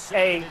me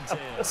a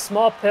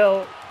small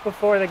pill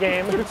before the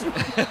game.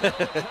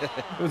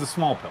 It was a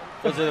small pill.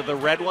 Was it the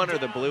red one or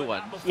the blue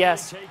one?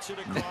 Yes.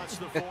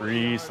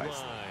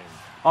 Precisely.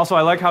 Also,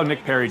 I like how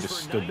Nick Perry just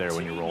stood there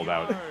when you rolled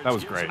out. That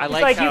was great. I It's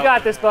like like, how, you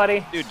got this,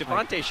 buddy. Dude,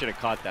 Devontae should have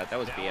caught that. That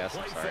was BS.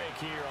 I'm sorry.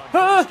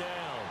 Huh?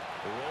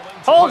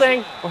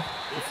 Holding.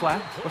 The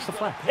flag? What's the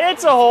flag?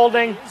 It's a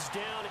holding.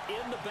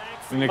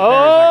 And Nick Perry's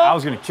like, I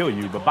was going to kill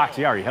you, but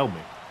Bakhtiari held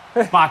me.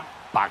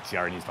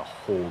 Bakhtiari needs to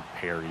hold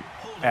Perry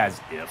as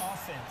if.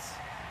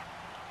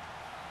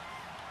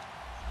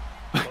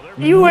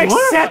 You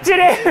accepted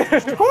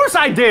it Of course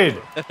I did.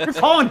 You're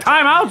calling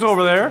timeouts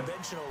over there.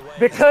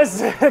 because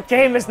the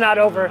game is not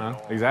over.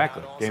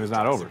 Exactly. Game is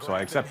not over, so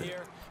I accept it.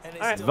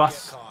 right.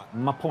 Thus,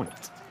 my point.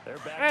 All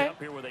right.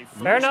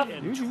 Fair enough.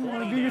 You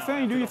want to do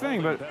your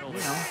thing, but, you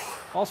know,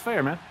 all's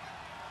fair, man.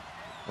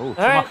 Oh,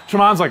 right.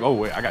 Tremon's like, oh,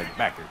 wait, I got to get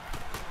back here.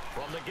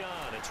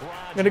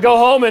 I'm going to go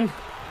home and...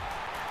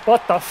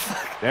 What the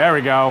fuck? There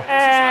we go.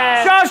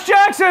 And... Josh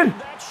Jackson!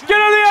 Get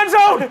in the end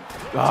zone!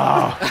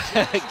 Oh.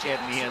 Get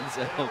in the end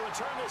zone.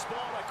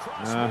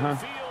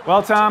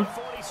 Well, Tom,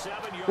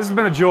 this has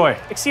been a joy.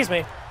 Excuse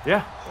me.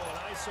 Yeah.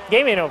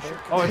 Game ain't over.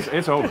 Oh,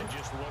 it's over.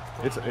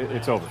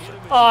 It's over, sir.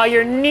 Oh,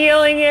 you're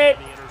kneeling it.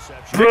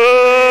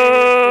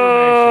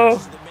 Boo!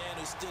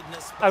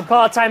 I'd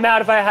call a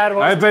timeout if I had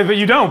one. But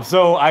you don't,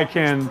 so I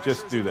can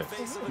just do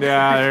this.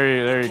 Yeah,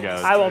 there you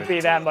go. I won't be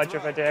that much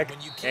of a dick.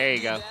 There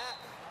you go.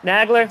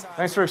 Nagler,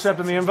 Thanks for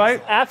accepting the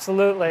invite.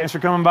 absolutely. Thanks for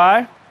coming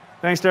by.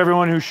 Thanks to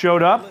everyone who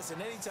showed up.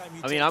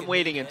 I mean, I'm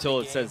waiting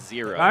until it says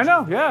 0. I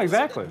know, yeah,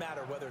 exactly.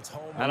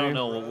 I don't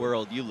know what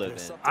world you live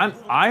in.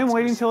 I am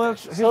waiting till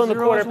it's Still in the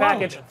quarter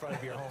package.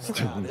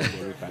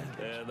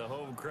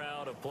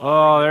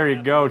 Oh, there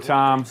you go,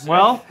 Tom.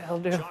 Well, That'll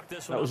do.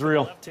 that was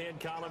real.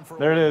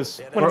 There it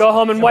is. I'm gonna go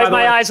home and wipe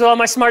my eyes with all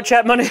my smart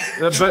chat money.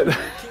 But,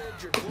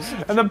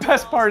 and the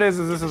best part is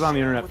this is on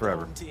the internet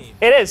forever.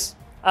 It is.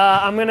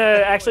 I'm gonna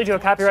actually do a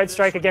copyright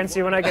strike against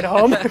you when I get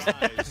home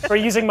for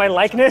using my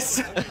likeness.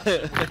 Check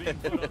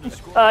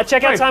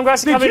out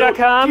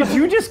TomGrossiComedy.com. Did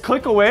you just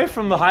click away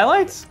from the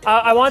highlights?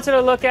 I wanted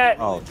to look at.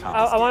 Oh, Tom.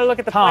 I want to look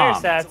at the Tom.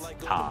 player stats.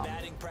 Tom.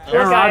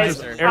 Look,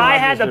 guys, I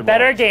had the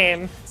better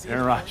game.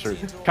 Aaron Rodgers.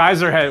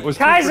 Kaiser was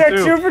Kaiser 2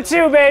 for 2. 2 for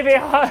 2, baby.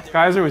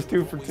 Kaiser was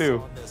 2 for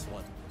 2.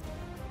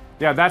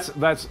 Yeah,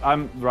 that's.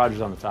 I'm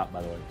Rodgers on the top,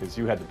 by the way, because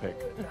you had to pick.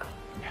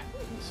 Yeah,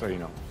 so you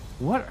know.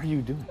 What are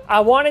you doing? I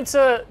wanted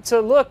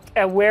to look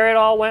at where it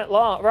all went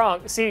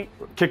wrong. See,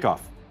 Kickoff.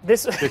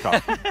 this.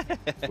 Kickoff.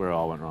 That's where it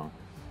all went wrong.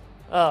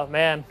 Oh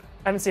man,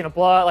 I haven't seen a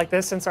blowout like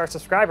this since our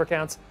subscriber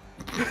counts.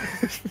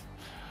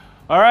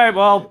 All right,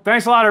 well,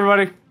 thanks a lot,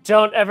 everybody.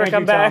 Don't ever Thank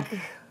come you, Tom. back.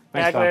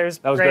 Thanks, Tom. Nagler is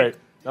That was great.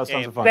 That was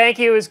tons of fun. Thank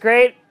you. It was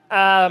great.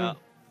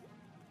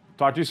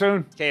 Talk to you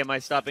soon. Okay, am I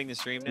stopping the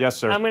stream now? Yes,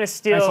 sir. I'm gonna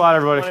steal. Thanks a lot,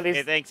 everybody. One of these.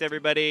 Okay, thanks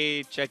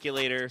everybody. Check you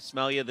later.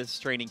 Smell you this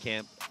training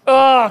camp.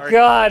 Oh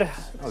God.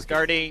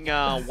 Starting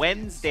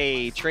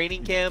Wednesday.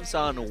 Training camps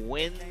on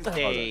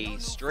Wednesday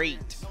straight.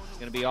 It's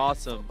gonna be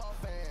awesome.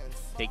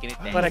 Taking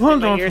it down. But I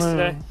cleaned my ears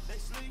today.